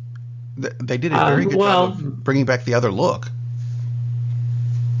 They did a very good job of bringing back the other look.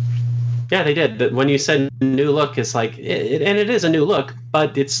 Yeah, they did. But when you said new look, it's like, and it is a new look,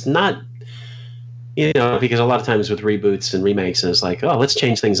 but it's not, because a lot of times with reboots and remakes, it's like, oh, let's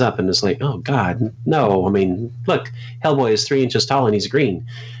change things up. And it's like, oh, God, no. I mean, look, Hellboy is 3 inches tall and he's green.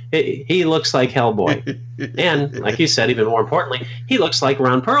 He looks like Hellboy. And like you said, even more importantly, he looks like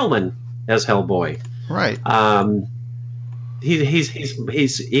Ron Perlman as Hellboy. Right.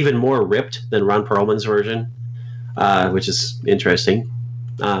 He's even more ripped than Ron Perlman's version, which is interesting.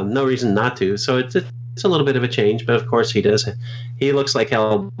 No reason not to. So it's a little bit of a change, but of course he does. He looks like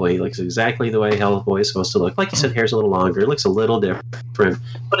Hellboy. He looks exactly the way Hellboy is supposed to look. Like you said, hair's a little longer. It looks a little different,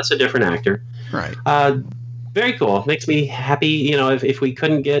 but it's a different actor. Right. Very cool. Makes me happy. You know, if we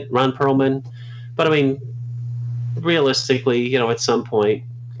couldn't get Ron Perlman, but I mean, realistically, you know, at some point,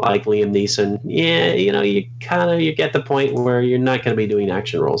 like Liam Neeson, yeah, you know, you get the point where you're not going to be doing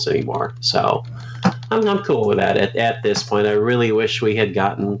action roles anymore. So I'm cool with that at this point. I really wish we had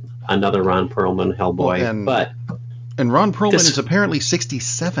gotten another Ron Perlman Hellboy, and Ron Perlman is apparently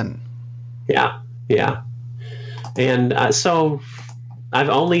 67. Yeah, and so I've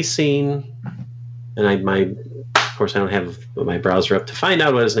only seen, and of course I don't have my browser up to find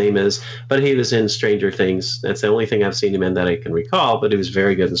out what his name is, but he was in Stranger Things. That's the only thing I've seen him in that I can recall. But he was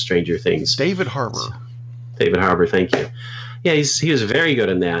very good in Stranger Things. David Harbour. Thank you. Yeah, he was very good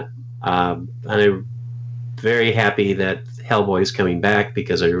in that, and I'm very happy that Hellboy is coming back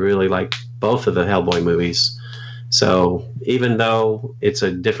because I really like both of the Hellboy movies. So even though it's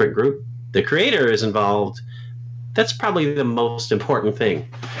a different group, the creator is involved. That's probably the most important thing.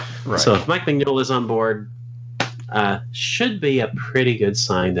 Right. So if Mike Mignola is on board, should be a pretty good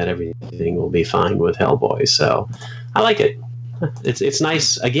sign that everything will be fine with Hellboy. So I like it. It's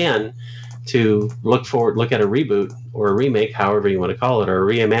nice again to look at a reboot or a remake, however you want to call it, or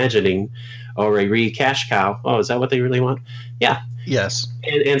a reimagining or a re-cash cow. Oh, is that what they really want? Yeah. Yes.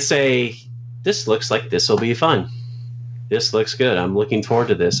 And say, this looks like this will be fun. This looks good. I'm looking forward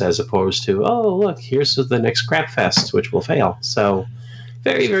to this, as opposed to, oh, look, here's the next crap fest, which will fail. So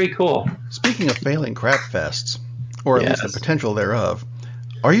very, very cool. Speaking of failing crap fests, or at least the potential thereof,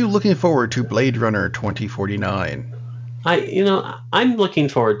 are you looking forward to Blade Runner 2049? I'm looking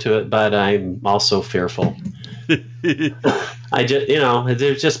forward to it, but I'm also fearful. There's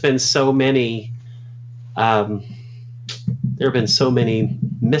just been so many. There have been so many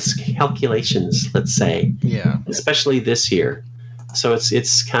miscalculations, let's say. Yeah. Especially this year. So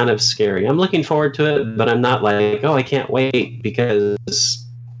it's kind of scary. I'm looking forward to it, but I'm not like, oh, I can't wait, because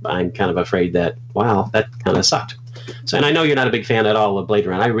I'm kind of afraid that, wow, that kind of sucked. So, and I know you're not a big fan at all of Blade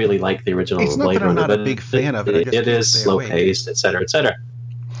Runner. I really like the original Blade Runner. I'm not a big fan of it. It is slow-paced, et cetera, et cetera.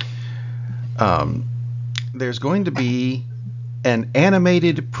 There's going to be an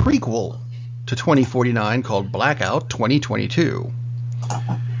animated prequel to 2049 called Blackout 2022.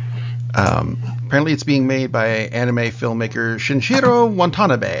 Apparently it's being made by anime filmmaker Shinichiro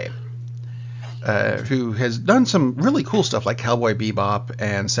Watanabe, who has done some really cool stuff like Cowboy Bebop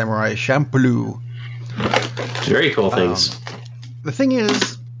and Samurai Champloo. Very cool things. The thing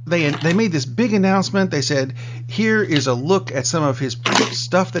is, they made this big announcement. They said, here is a look at some of his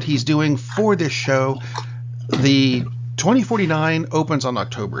stuff that he's doing for this show. The 2049 opens on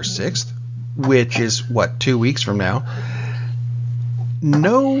October 6th, which is, 2 weeks from now.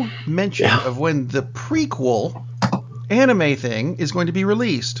 No mention of when the prequel anime thing is going to be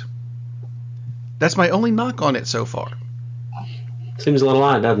released. That's my only knock on it so far. Seems a little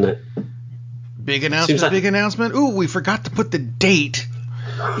odd, doesn't it? Big announcement. Ooh, we forgot to put the date.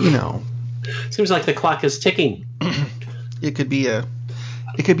 Seems like the clock is ticking. It could be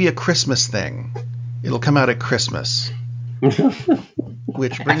a Christmas thing. It'll come out at Christmas.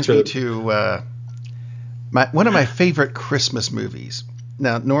 Which brings me to one of my favorite Christmas movies.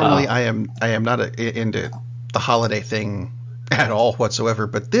 Now, normally I am not into the holiday thing at all whatsoever,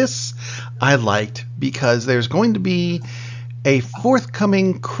 but this I liked because there's going to be a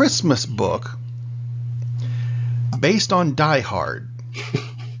forthcoming Christmas book based on Die Hard.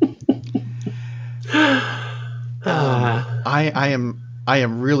 I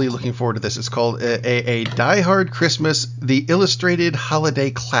am really looking forward to this. It's called a Die Hard Christmas, the Illustrated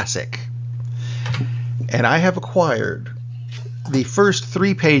Holiday Classic. And I have acquired the first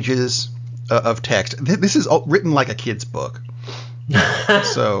 3 pages of text. This is written like a kid's book.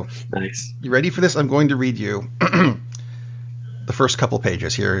 So, nice. You ready for this? I'm going to read you the first couple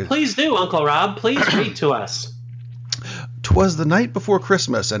pages here. Please do, Uncle Rob. Please read to us. 'Twas the night before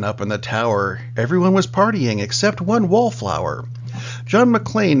Christmas, and up in the tower everyone was partying except one wallflower. John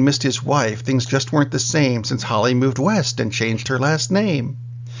McClane missed his wife. Things just weren't the same since Holly moved west and changed her last name.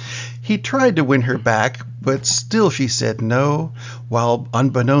 He tried to win her back, but still she said no, while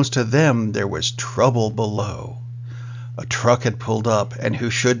unbeknownst to them there was trouble below. A truck had pulled up, and who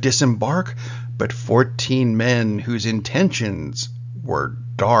should disembark but 14 men whose intentions were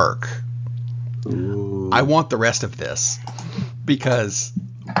dark. Ooh. I want the rest of this because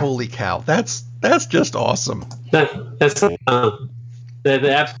holy cow, that's just awesome. That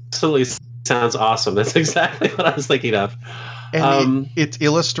absolutely sounds awesome. That's exactly what I was thinking of. And it's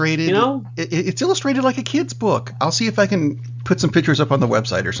illustrated. It's illustrated like a kid's book. I'll see if I can put some pictures up on the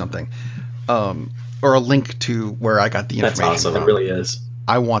website or something. or a link to where I got the information. That's awesome. From. It really is.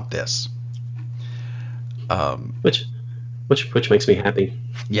 I want this. Which makes me happy.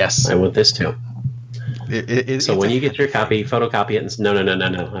 Yes, I want this too. So when you get your copy, photocopy it.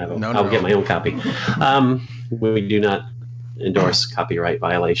 And no. I'll get my own copy. We do not endorse copyright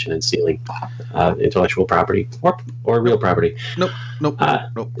violation and stealing intellectual property or real property. Nope.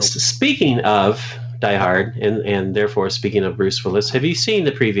 Speaking of Die Hard, and therefore speaking of Bruce Willis, have you seen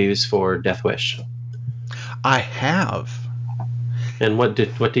the previews for Death Wish? I have. And what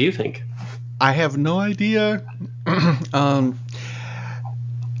do you think? I have no idea.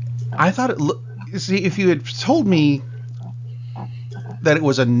 I thought see, if you had told me that it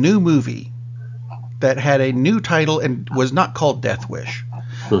was a new movie that had a new title and was not called Death Wish,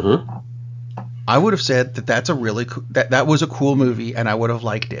 mm-hmm. I would have said that that was a cool movie and I would have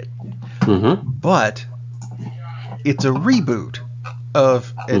liked it. Mm-hmm. But it's a reboot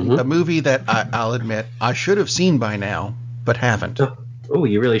of mm-hmm. a movie that I'll admit I should have seen by now, but haven't. Oh,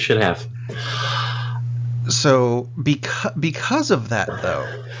 you really should have. So because of that, though,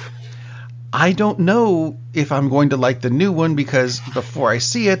 I don't know if I'm going to like the new one, because before I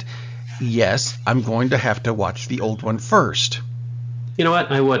see it, yes, I'm going to have to watch the old one first. You know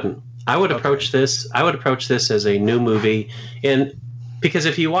what? I wouldn't. I would approach this as a new movie, and because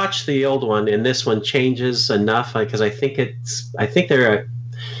if you watch the old one and this one changes enough, because I think they're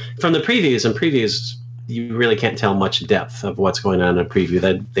from the previews, and previews you really can't tell much depth of what's going on in a preview.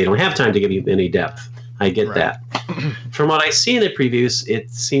 That they don't have time to give you any depth. I get right. that. From what I see in the previews, it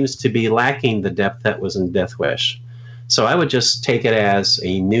seems to be lacking the depth that was in Death Wish. So I would just take it as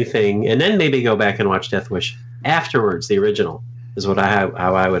a new thing, and then maybe go back and watch Death Wish afterwards. The original is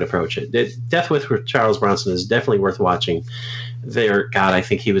how I would approach it. Death Wish with Charles Bronson is definitely worth watching. I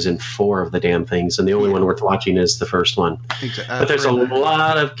think he was in 4 of the damn things, and the only one worth watching is the first one. Exactly. But there's a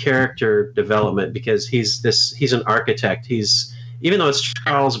lot of character development because he's an architect. Even though it's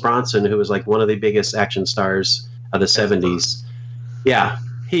Charles Bronson, who was like one of the biggest action stars of the 70s. Yeah,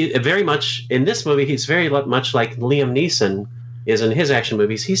 he very much in this movie. He's very much like Liam Neeson is in his action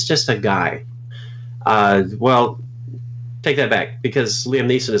movies. He's just a guy. Take that back, because Liam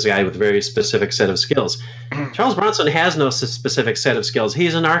Neeson is a guy with a very specific set of skills. Charles Bronson has no specific set of skills.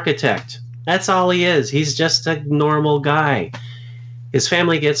 He's an architect. That's all he is. He's just a normal guy. His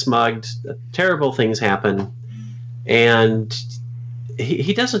family gets mugged. Terrible things happen. And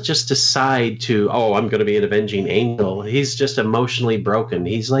he doesn't just decide to, I'm going to be an avenging angel. He's just emotionally broken.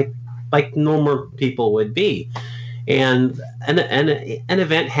 He's like normal people would be. And an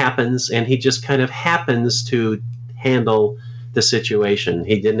event happens, and he just kind of happens to handle the situation.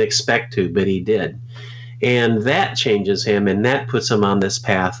 He didn't expect to, but he did. And that changes him, and that puts him on this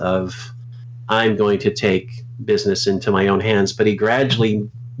path of, I'm going to take business into my own hands. But he gradually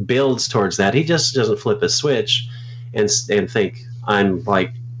builds towards that. He just doesn't flip a switch and think, I'm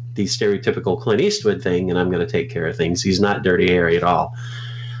like the stereotypical Clint Eastwood thing, and I'm going to take care of things. He's not Dirty Harry at all.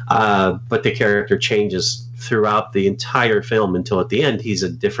 But the character changes throughout the entire film until at the end he's a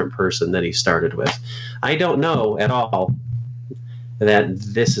different person than he started with. I don't know at all that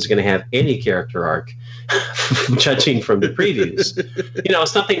this is going to have any character arc, judging from the previews.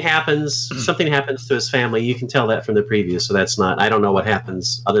 Something happens to his family. You can tell that from the previews. So I don't know what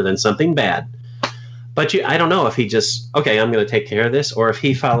happens other than something bad. But I don't know if he just, I'm going to take care of this, or if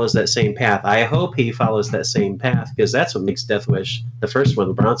he follows that same path. I hope he follows that same path, because that's what makes Death Wish, the first one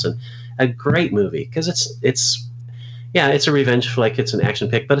with Bronson, a great movie. Because it's a revenge flick, it's an action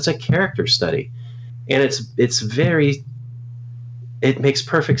pick, but it's a character study. And it makes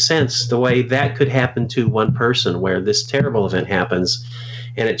perfect sense the way that could happen to one person, where this terrible event happens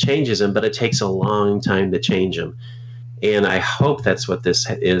and it changes him, but it takes a long time to change him. And I hope that's what this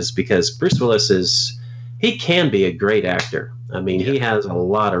is, because Bruce Willis he can be a great actor. I mean, He has a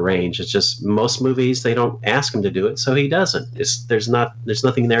lot of range. It's just most movies, they don't ask him to do it, so he doesn't. There's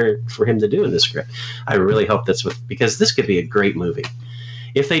nothing there for him to do in this script. I really hope because this could be a great movie.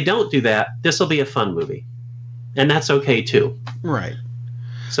 If they don't do that, this will be a fun movie, and that's okay too. Right.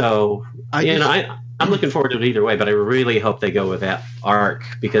 So I'm looking forward to it either way, but I really hope they go with that arc,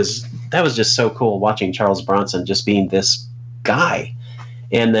 because that was just so cool watching Charles Bronson just being this guy,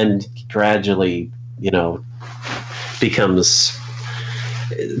 and then gradually, becomes.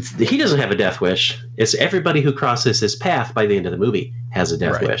 He doesn't have a death wish. It's everybody who crosses his path by the end of the movie has a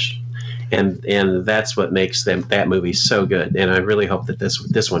death wish, and that's what makes that movie so good. And I really hope that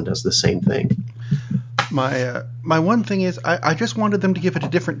this one does the same thing. My one thing is I just wanted them to give it a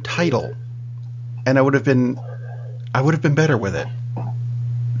different title, and I would have been better with it.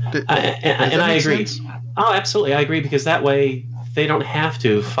 And I agree. Sense? Oh, absolutely, I agree, because that way they don't have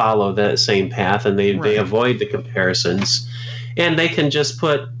to follow that same path, and they avoid the comparisons, and they can just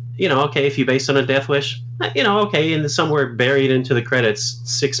put, okay, if you based on a Death Wish, okay, and somewhere buried into the credits,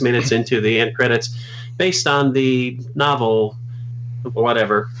 6 minutes into the end credits, based on the novel,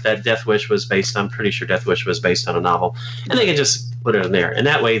 whatever that Death Wish was based on. I'm pretty sure Death Wish was based on a novel, and they can just put it in there, and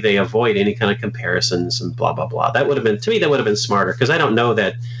that way they avoid any kind of comparisons and blah blah blah. That would have been smarter, because I don't know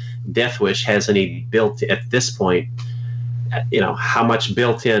that Death Wish has any built at this point. How much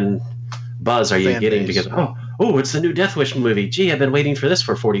built-in buzz are you getting because it's the new Death Wish movie? Gee, I've been waiting for this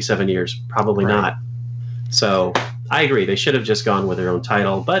for 47 years. Probably not. So I agree. They should have just gone with their own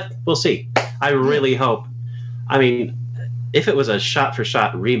title, but we'll see. I really hope. I mean, if it was a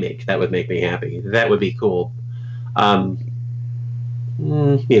shot-for-shot remake, that would make me happy. That would be cool.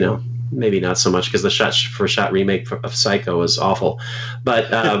 Maybe not so much, because the shot-for-shot remake of Psycho was awful. But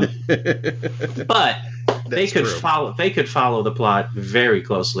but they could follow the plot very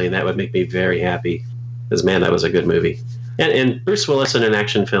closely, and that would make me very happy. Because, man, that was a good movie. And Bruce Willis in an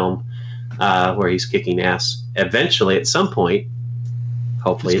action film where he's kicking ass. Eventually, at some point,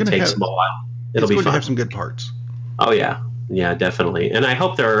 hopefully it takes him a while. It'll be fun. To have some good parts. Oh, yeah. Yeah, definitely. And I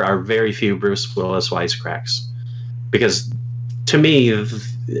hope there are very few Bruce Willis wisecracks. Because, to me,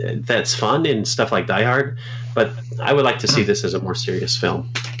 that's fun in stuff like Die Hard. But I would like to see this as a more serious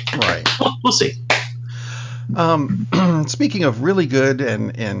film. Right. We'll see. Speaking of really good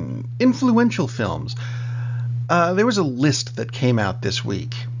and influential films, there was a list that came out this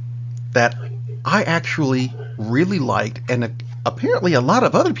week that I actually really liked, and apparently a lot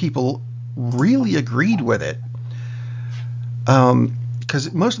of other people really agreed with it.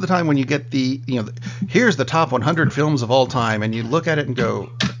 Because most of the time when you get here's the top 100 films of all time, and you look at it and go,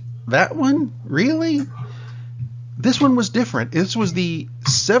 that one? Really? This one was different. This was the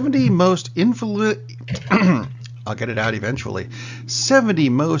 70 most I'll get it out eventually. 70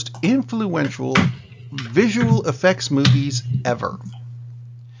 most influential visual effects movies ever.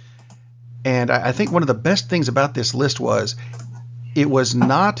 And I think one of the best things about this list was it was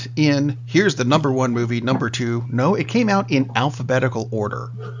not in, here's the number one movie, number two. No, it came out in alphabetical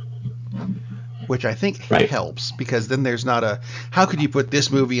order, which I think helps, because then there's not how could you put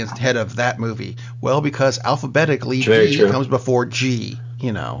this movie instead of that movie? Well, because alphabetically, E comes before G,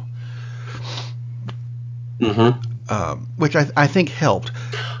 which I think helped.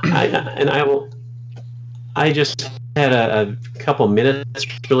 I just had a couple minutes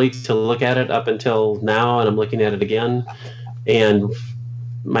really to look at it up until now, and I'm looking at it again. And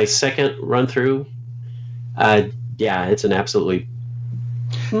my second run through, it's an absolutely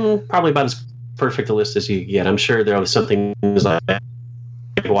probably about as perfect a list as you get. I'm sure there was something like,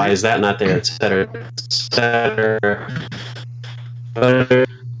 why is that not there, et cetera, et cetera. But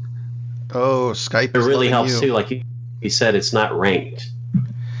Skype. It really helps too. Like you said, it's not ranked.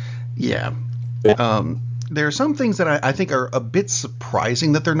 Yeah. There are some things that I think are a bit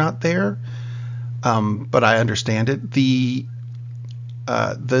surprising that they're not there, but I understand it. The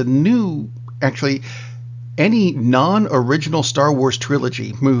new, actually, any non-original Star Wars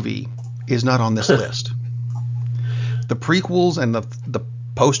trilogy movie is not on this list. The prequels and the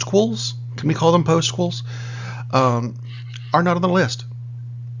postquels, can we call them postquels, are not on the list,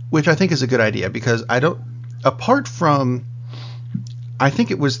 which I think is a good idea, because apart from, I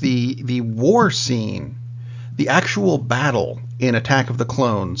think it was the war scene, the actual battle in Attack of the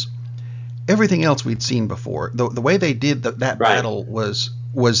Clones, everything else we'd seen before. The way they did that battle was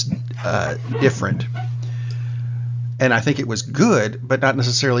different. And I think it was good, but not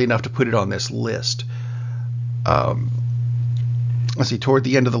necessarily enough to put it on this list. Let's see, toward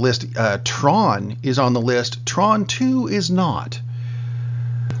the end of the list, Tron is on the list. Tron 2 is not.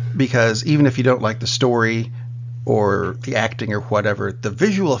 Because even if you don't like the story or the acting or whatever, the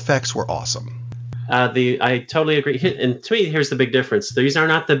visual effects were awesome. I totally agree. And to me, here's the big difference. These are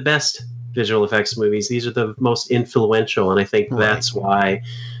not the best visual effects movies. These are the most influential, and I think that's why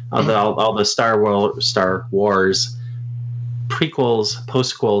all the Star Wars prequels,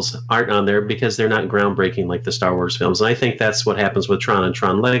 postquels aren't on there, because they're not groundbreaking like the Star Wars films. And I think that's what happens with Tron and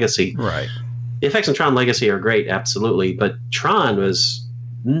Tron Legacy. Right. The effects in Tron Legacy are great, absolutely, but Tron was,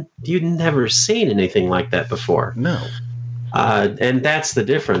 you'd never seen anything like that before. No. And that's the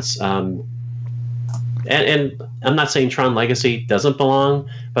difference. And I'm not saying Tron Legacy doesn't belong,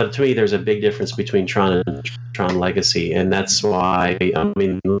 but to me, there's a big difference between Tron and Tron Legacy, and that's why,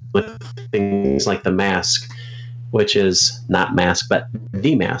 with things like The Mask, which is not Mask, but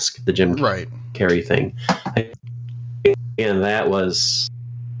The Mask, the Jim Carrey thing. And that was,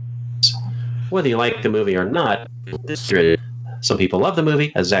 whether you like the movie or not, some people love the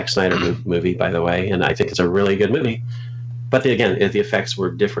movie, a Zack Snyder movie, by the way, and I think it's a really good movie. But again, the effects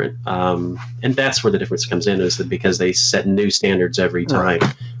were different, and that's where the difference comes in, is that because they set new standards every time, Right.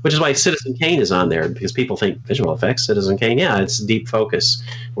 which is why Citizen Kane is on there, because people think visual effects. Citizen Kane, yeah, it's deep focus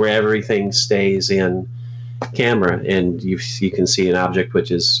where everything stays in camera, and you can see an object which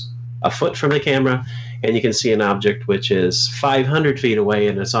is a foot from the camera, and you can see an object which is 500 feet away,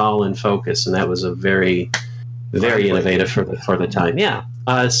 and it's all in focus. And that was a very, very innovative for the time. Yeah.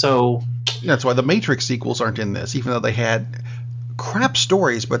 So that's why the Matrix sequels aren't in this, even though they had crap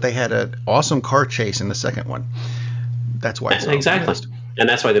stories, but they had an awesome car chase in the second one. That's why it's not exactly. And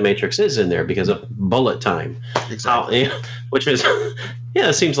that's why the Matrix is in there, because of bullet time. Exactly. Which is,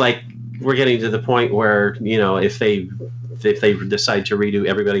 it seems like we're getting to the point where, if they decide to redo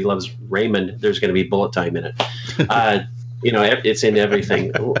Everybody Loves Raymond, there's going to be bullet time in it. It's in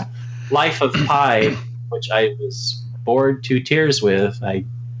everything. Life of Pi, which I was bored to tears with. I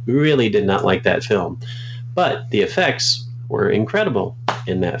really did not like that film. But the effects were incredible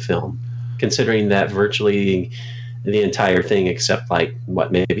in that film, considering that virtually the entire thing, except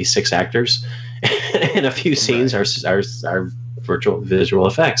maybe 6 actors and a few scenes are visual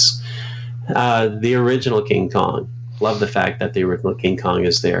effects. The original King Kong. Love the fact that the original King Kong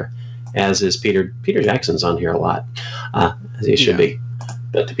is there, as is Peter Jackson's on here a lot, as he should be.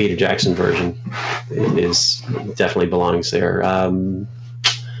 But the Peter Jackson version definitely belongs there.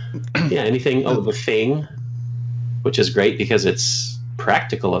 Anything. The Thing, which is great because it's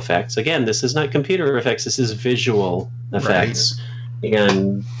practical effects. Again, this is not computer effects. This is visual effects,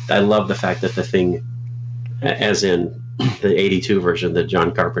 and I love the fact that The Thing, as in the '82 version, the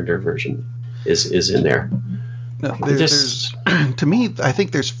John Carpenter version, is in there. No, there's to me, I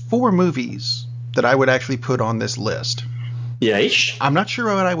think there's 4 movies that I would actually put on this list. Yes. I'm not sure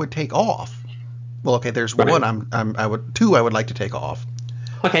what I would take off. Well, okay, there's one. Two I would like to take off.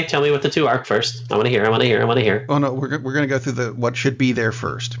 Okay, tell me what the 2 are first. I want to hear. Oh no, we're going to go through what should be there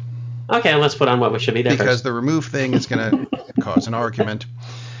first. Okay, let's put on what should be there because first. The remove thing is going to cause an argument.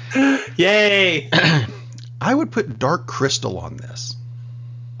 Yay! I would put Dark Crystal on this.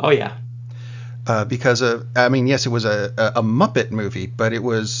 Oh yeah. Because yes, it was a Muppet movie, but it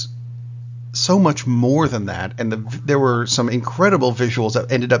was so much more than that, and there were some incredible visuals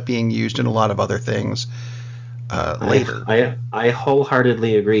that ended up being used in a lot of other things later. I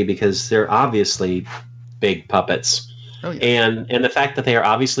wholeheartedly agree, because they're obviously big puppets. Oh, yeah. And the fact that they are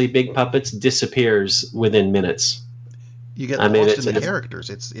obviously big puppets disappears within minutes. You get lost in the characters.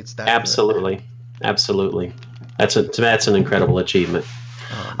 It's that absolutely, absolutely. That's an incredible achievement.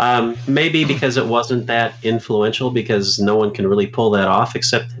 Maybe because it wasn't that influential, because no one can really pull that off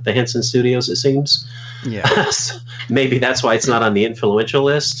except the Henson Studios, it seems. Yeah. So maybe that's why it's not on the influential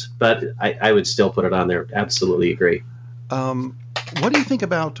list, but I would still put it on there. Absolutely agree. What do you think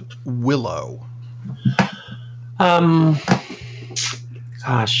about Willow?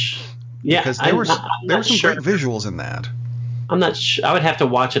 Gosh. Yeah. Because there were some great visuals in that. I'm not sure. I would have to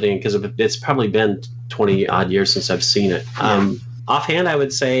watch it again, because it's probably been 20 odd years since I've seen it. Yeah. Offhand, I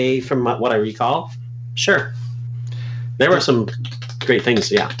would say, from what I recall, sure. There were some great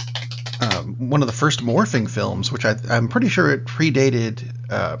things, yeah. One of the first morphing films, which I'm pretty sure it predated,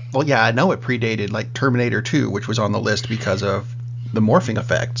 I know it predated like Terminator 2, which was on the list because of the morphing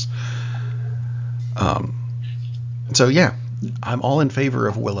effects. So yeah, I'm all in favor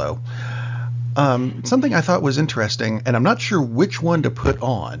of Willow. Something I thought was interesting, and I'm not sure which one to put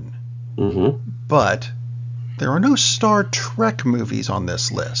on, but there are no Star Trek movies on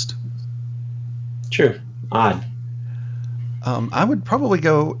this list. True. Odd. I would probably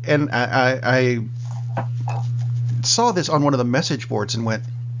go, and I saw this on one of the message boards and went,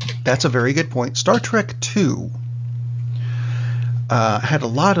 that's a very good point. Star Trek 2 had a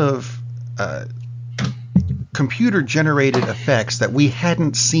lot of computer-generated effects that we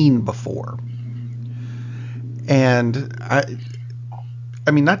hadn't seen before. And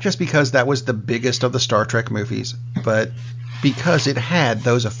I mean, not just because that was the biggest of the Star Trek movies, but because it had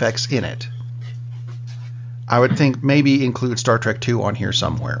those effects in it. I would think maybe include Star Trek 2 on here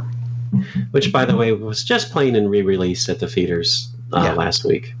somewhere. Which, by the way, was just playing and re-released at the theaters last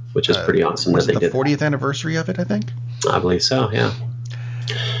week, which is pretty awesome. Was it the 40th anniversary of it, I think? I believe so, yeah.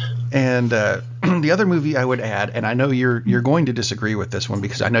 And the other movie I would add, and I know you're going to disagree with this one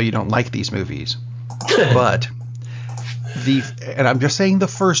because I know you don't like these movies, but and I'm just saying the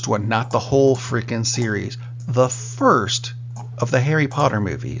first one, not the whole freaking series, the first of the Harry Potter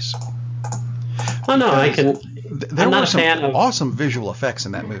movies. Oh no, There were some awesome visual effects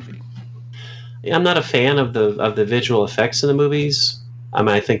in that movie. I'm not a fan of the visual effects in the movies. I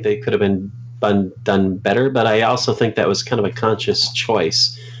mean, I think they could have been done better, but I also think that was kind of a conscious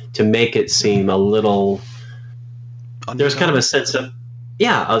choice to make it seem a little there's kind of a sense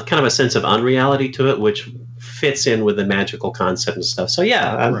of unreality to it, which fits in with the magical concept and stuff. So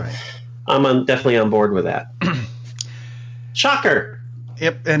yeah, I'm definitely on board with that. Shocker.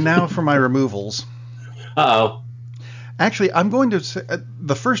 Yep. And now for my removals. Uh-oh. Actually, I'm going to say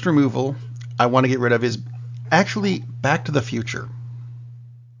the first removal I want to get rid of is actually Back to the Future.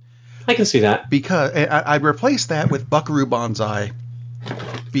 I can see that. Because I replaced that with Buckaroo Banzai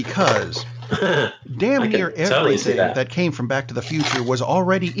because damn near everything that came from Back to the Future was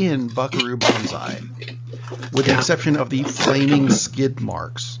already in Buckaroo Banzai, with the exception of the flaming skid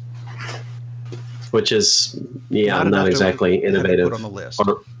marks. Which is, not exactly innovative put on the list.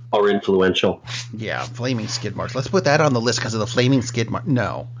 Or influential. Yeah, flaming skid marks. Let's put that on the list because of the flaming skid mark.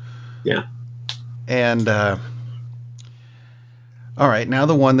 No. Yeah. And, all right, now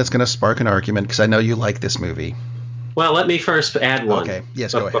the one that's going to spark an argument, because I know you like this movie. Well, let me first add one. Okay,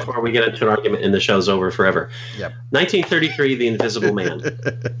 yes, go ahead. Before we get into an argument and the show's over forever. Yep. 1933, The Invisible Man.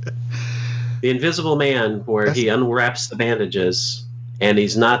 The Invisible Man, where he unwraps the bandages, and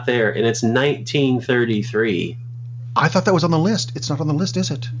he's not there, and it's 1933. I thought that was on the list. It's not on the list,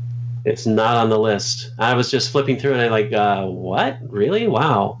 is it? It's not on the list. I was just flipping through, and I'm like, what? Really?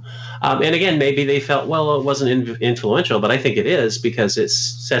 Wow. And again, maybe they felt, well, it wasn't influential, but I think it is because it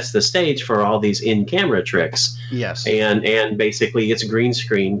sets the stage for all these in-camera tricks. Yes. And basically, it's green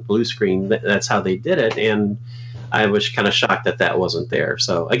screen, blue screen. That's how they did it, and I was kind of shocked that wasn't there.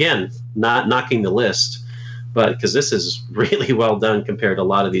 So again, not knocking the list, but because this is really well done compared to a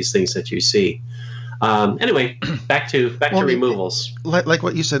lot of these things that you see. Anyway, back to removals. Like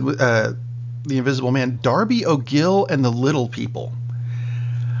what you said, The Invisible Man, Darby O'Gill and the Little People.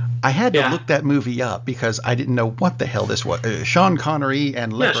 I had to look that movie up because I didn't know what the hell this was. Sean Connery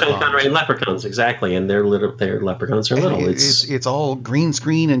and Leprechauns. Yeah, Sean Connery and Leprechauns, exactly. And their Leprechauns are little. It's all green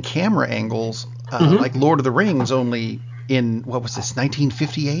screen and camera angles, like Lord of the Rings, only in, what was this,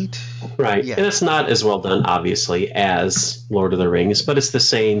 1958? Right. Yeah. And it's not as well done, obviously, as Lord of the Rings, but it's the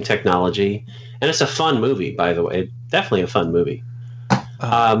same technology. And it's a fun movie, by the way. Definitely a fun movie.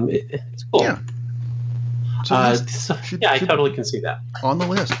 It's cool. Yeah. So I totally can see that. On the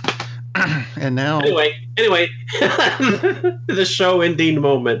list. And now... Anyway, the show-ending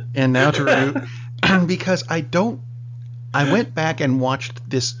moment. And now to remove... because I went back and watched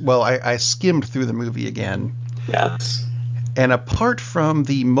this... Well, I skimmed through the movie again. Yes. And apart from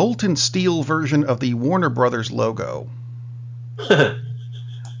the molten steel version of the Warner Brothers logo,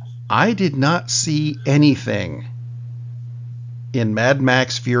 I did not see anything in Mad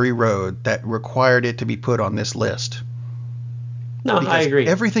Max Fury Road that required it to be put on this list. No, because I agree.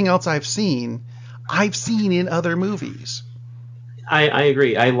 Everything else I've seen in other movies. I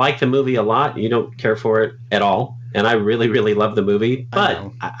agree. I like the movie a lot. You don't care for it at all. And I really, really love the movie.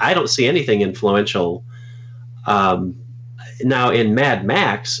 But I don't see anything influential. Now, in Mad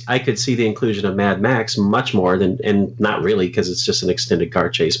Max, I could see the inclusion of Mad Max much more than, and not really because it's just an extended car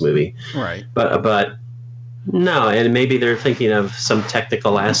chase movie. Right. But no, and maybe they're thinking of some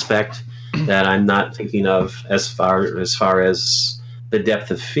technical aspect that I'm not thinking of as far as the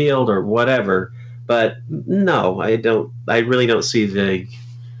depth of field or whatever. But no, I don't. I really don't see the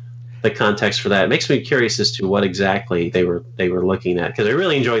context for that. It makes me curious as to what exactly they were looking at, because I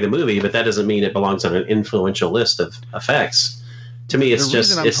really enjoy the movie, but that doesn't mean it belongs on an influential list of effects. To me, it's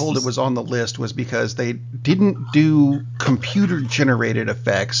just... The reason I'm told it was on the list was because they didn't do computer-generated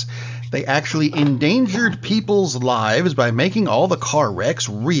effects. They actually endangered people's lives by making all the car wrecks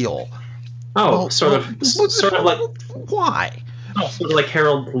real. Oh, sort of like... Why? Oh, sort of like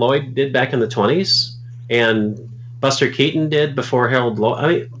Harold Lloyd did back in the 1920s, and Buster Keaton did before Harold Lloyd. I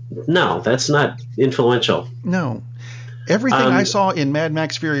mean, no, that's not influential. No. Everything I saw in Mad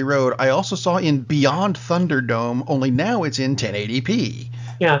Max Fury Road, I also saw in Beyond Thunderdome, only now it's in 1080p.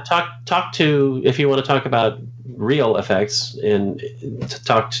 Yeah, talk to, if you want to talk about real effects, and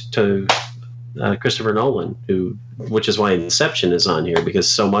talk to Christopher Nolan, which is why Inception is on here,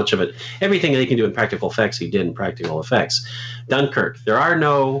 because so much of it, everything they can do in practical effects, he did in practical effects. Dunkirk,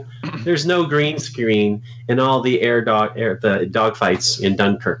 there's no green screen in all the the dogfights in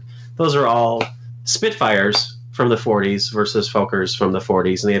Dunkirk. Those are all Spitfires from the 40s versus Fokkers from the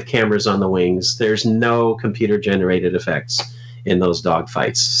 40s, and they have cameras on the wings. There's no computer-generated effects in those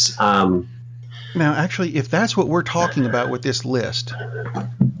dogfights. Now, actually, if that's what we're talking about with this list,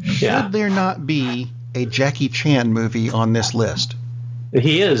 should there not be a Jackie Chan movie on this list?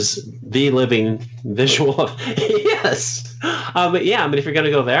 He is the living visual. Yes. But if you're going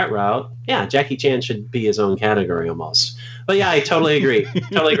to go that route, Jackie Chan should be his own category almost. But yeah, I totally agree.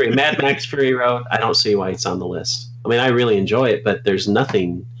 Totally agree. Mad Max Fury Road, I don't see why it's on the list. I mean, I really enjoy it, but there's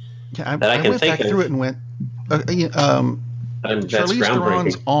nothing that I can think of. I went back through it and went, Charlize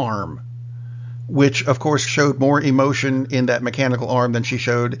Theron's arm, which of course showed more emotion in that mechanical arm than she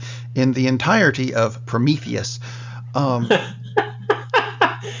showed in the entirety of Prometheus.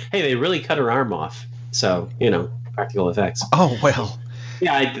 Hey, they really cut her arm off, so practical effects. Oh well.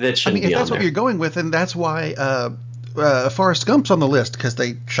 Yeah, that shouldn't be on there. If that's what you're going with, then that's why Forrest Gump's on the list, because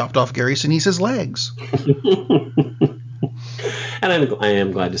they chopped off Gary Sinise's legs. And I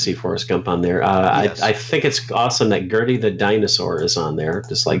am glad to see Forrest Gump on there. Yes. I think it's awesome that Gertie the Dinosaur is on there,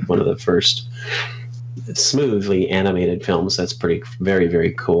 just like one of the first smoothly animated films. That's very,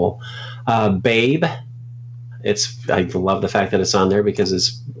 very cool. Babe, I love the fact that it's on there because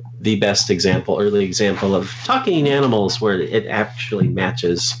it's the best early example of talking animals where it actually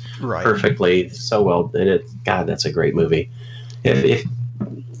matches perfectly so well. And God, that's a great movie. It's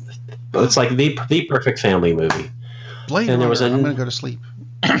like the perfect family movie. Blade Runner, I'm going to go to sleep.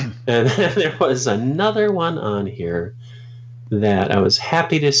 And there was another one on here that I was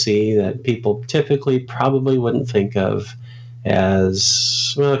happy to see that people typically probably wouldn't think of as,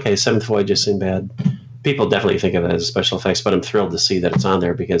 Seventh Voyage of Sinbad. People definitely think of it as special effects, but I'm thrilled to see that it's on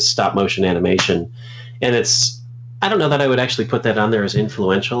there because stop motion animation. And I don't know that I would actually put that on there as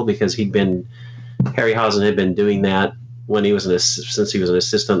influential because Harryhausen had been doing that when since he was an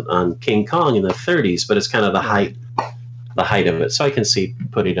assistant on King Kong in the 30s, but it's kind of the height of it. So I can see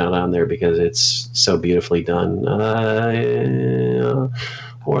putting it on there because it's so beautifully done.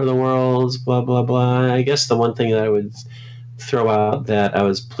 War of the Worlds, blah, blah, blah. I guess the one thing that I would throw out that I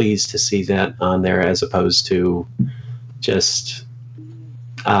was pleased to see that on there as opposed to just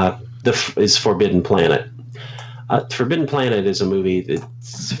is Forbidden Planet. Forbidden Planet is a movie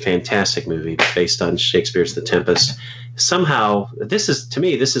it's a fantastic movie based on Shakespeare's The Tempest. Somehow, this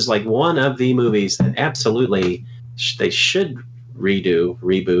is like one of the movies that absolutely they should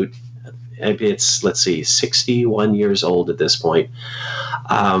reboot. It's, let's see, 61 years old at this point.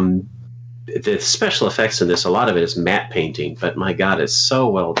 The special effects in this, a lot of it is matte painting, but my God, it's so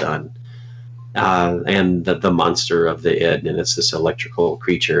well done. And the monster of the Id, and it's this electrical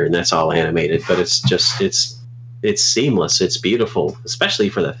creature, and that's all animated, but it's it's seamless. It's beautiful, especially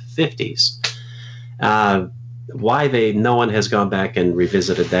for the 50s. Why no one has gone back and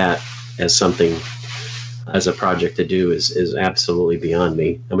revisited that as a project to do is absolutely beyond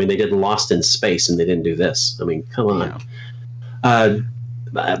me. I mean, they did Lost in Space and they didn't do this. I mean, come on. Yeah.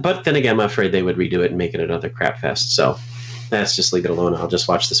 But then again, I'm afraid they would redo it and make it another crap fest. So let's just leave it alone. I'll just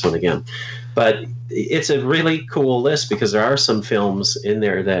watch this one again. But it's a really cool list because there are some films in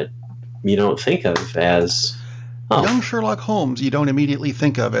there that you don't think of as... Young Sherlock Holmes, you don't immediately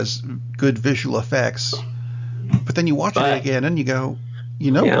think of as good visual effects. But then you watch it again and you go,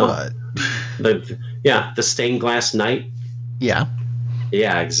 what? The Stained Glass Knight. Yeah.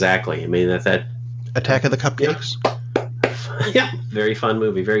 Yeah, exactly. I mean, that Attack of the Cupcakes. Yeah, very fun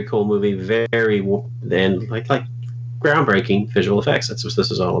movie, very cool movie, very and like groundbreaking visual effects. That's what this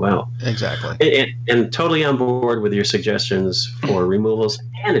is all about. Exactly. And totally on board with your suggestions for removals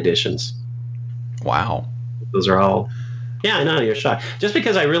and additions. Wow. Those are all. Yeah, I know, you're shocked. Just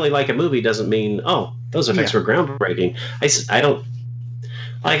because I really like a movie doesn't mean, those effects were groundbreaking. I don't.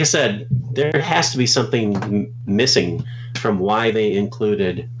 Like I said, there has to be something missing from why they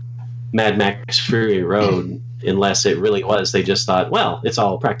included Mad Max Fury Road, unless it really was. They just thought, well, it's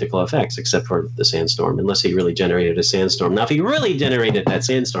all practical effects except for the sandstorm, unless he really generated a sandstorm. Now, if he really generated that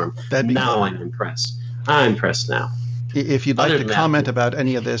sandstorm, now I'm impressed. I'm impressed now. If you'd like to comment about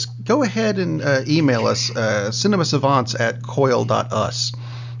any of this, go ahead and email us, cinemasavants@coil.us.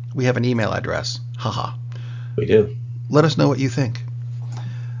 We have an email address. Haha. We do. Let us know what you think.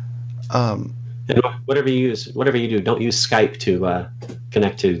 And whatever you do, don't use Skype to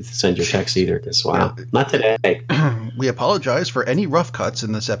connect to send your text either. Because not today. We apologize for any rough cuts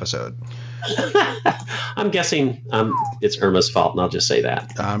in this episode. I'm guessing it's Irma's fault, and I'll just say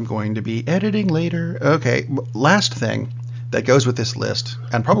that. I'm going to be editing later. Okay, last thing that goes with this list,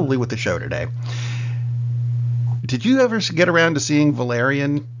 and probably with the show today. Did you ever get around to seeing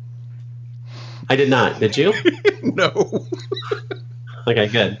Valerian? I did not. Did you? No. Okay,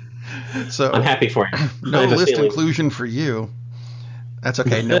 good. So I'm happy for you. No list inclusion for you. That's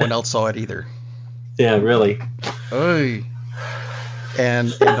okay. No one else saw it either. Yeah, really. Oy.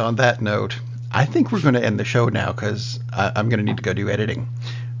 And on that note, I think we're going to end the show now because I'm going to need to go do editing.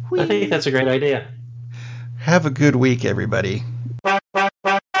 I think that's a great idea. Have a good week, everybody. Ariel!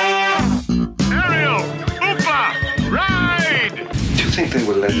 Opa! Ride! Do you think they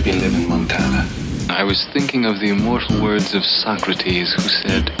will let me live in Montana? I was thinking of the immortal words of Socrates, who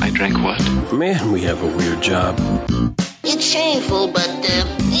said, I drank what? Man, we have a weird job. It's shameful, but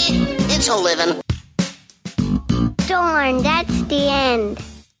it's a living. darn, that's the end.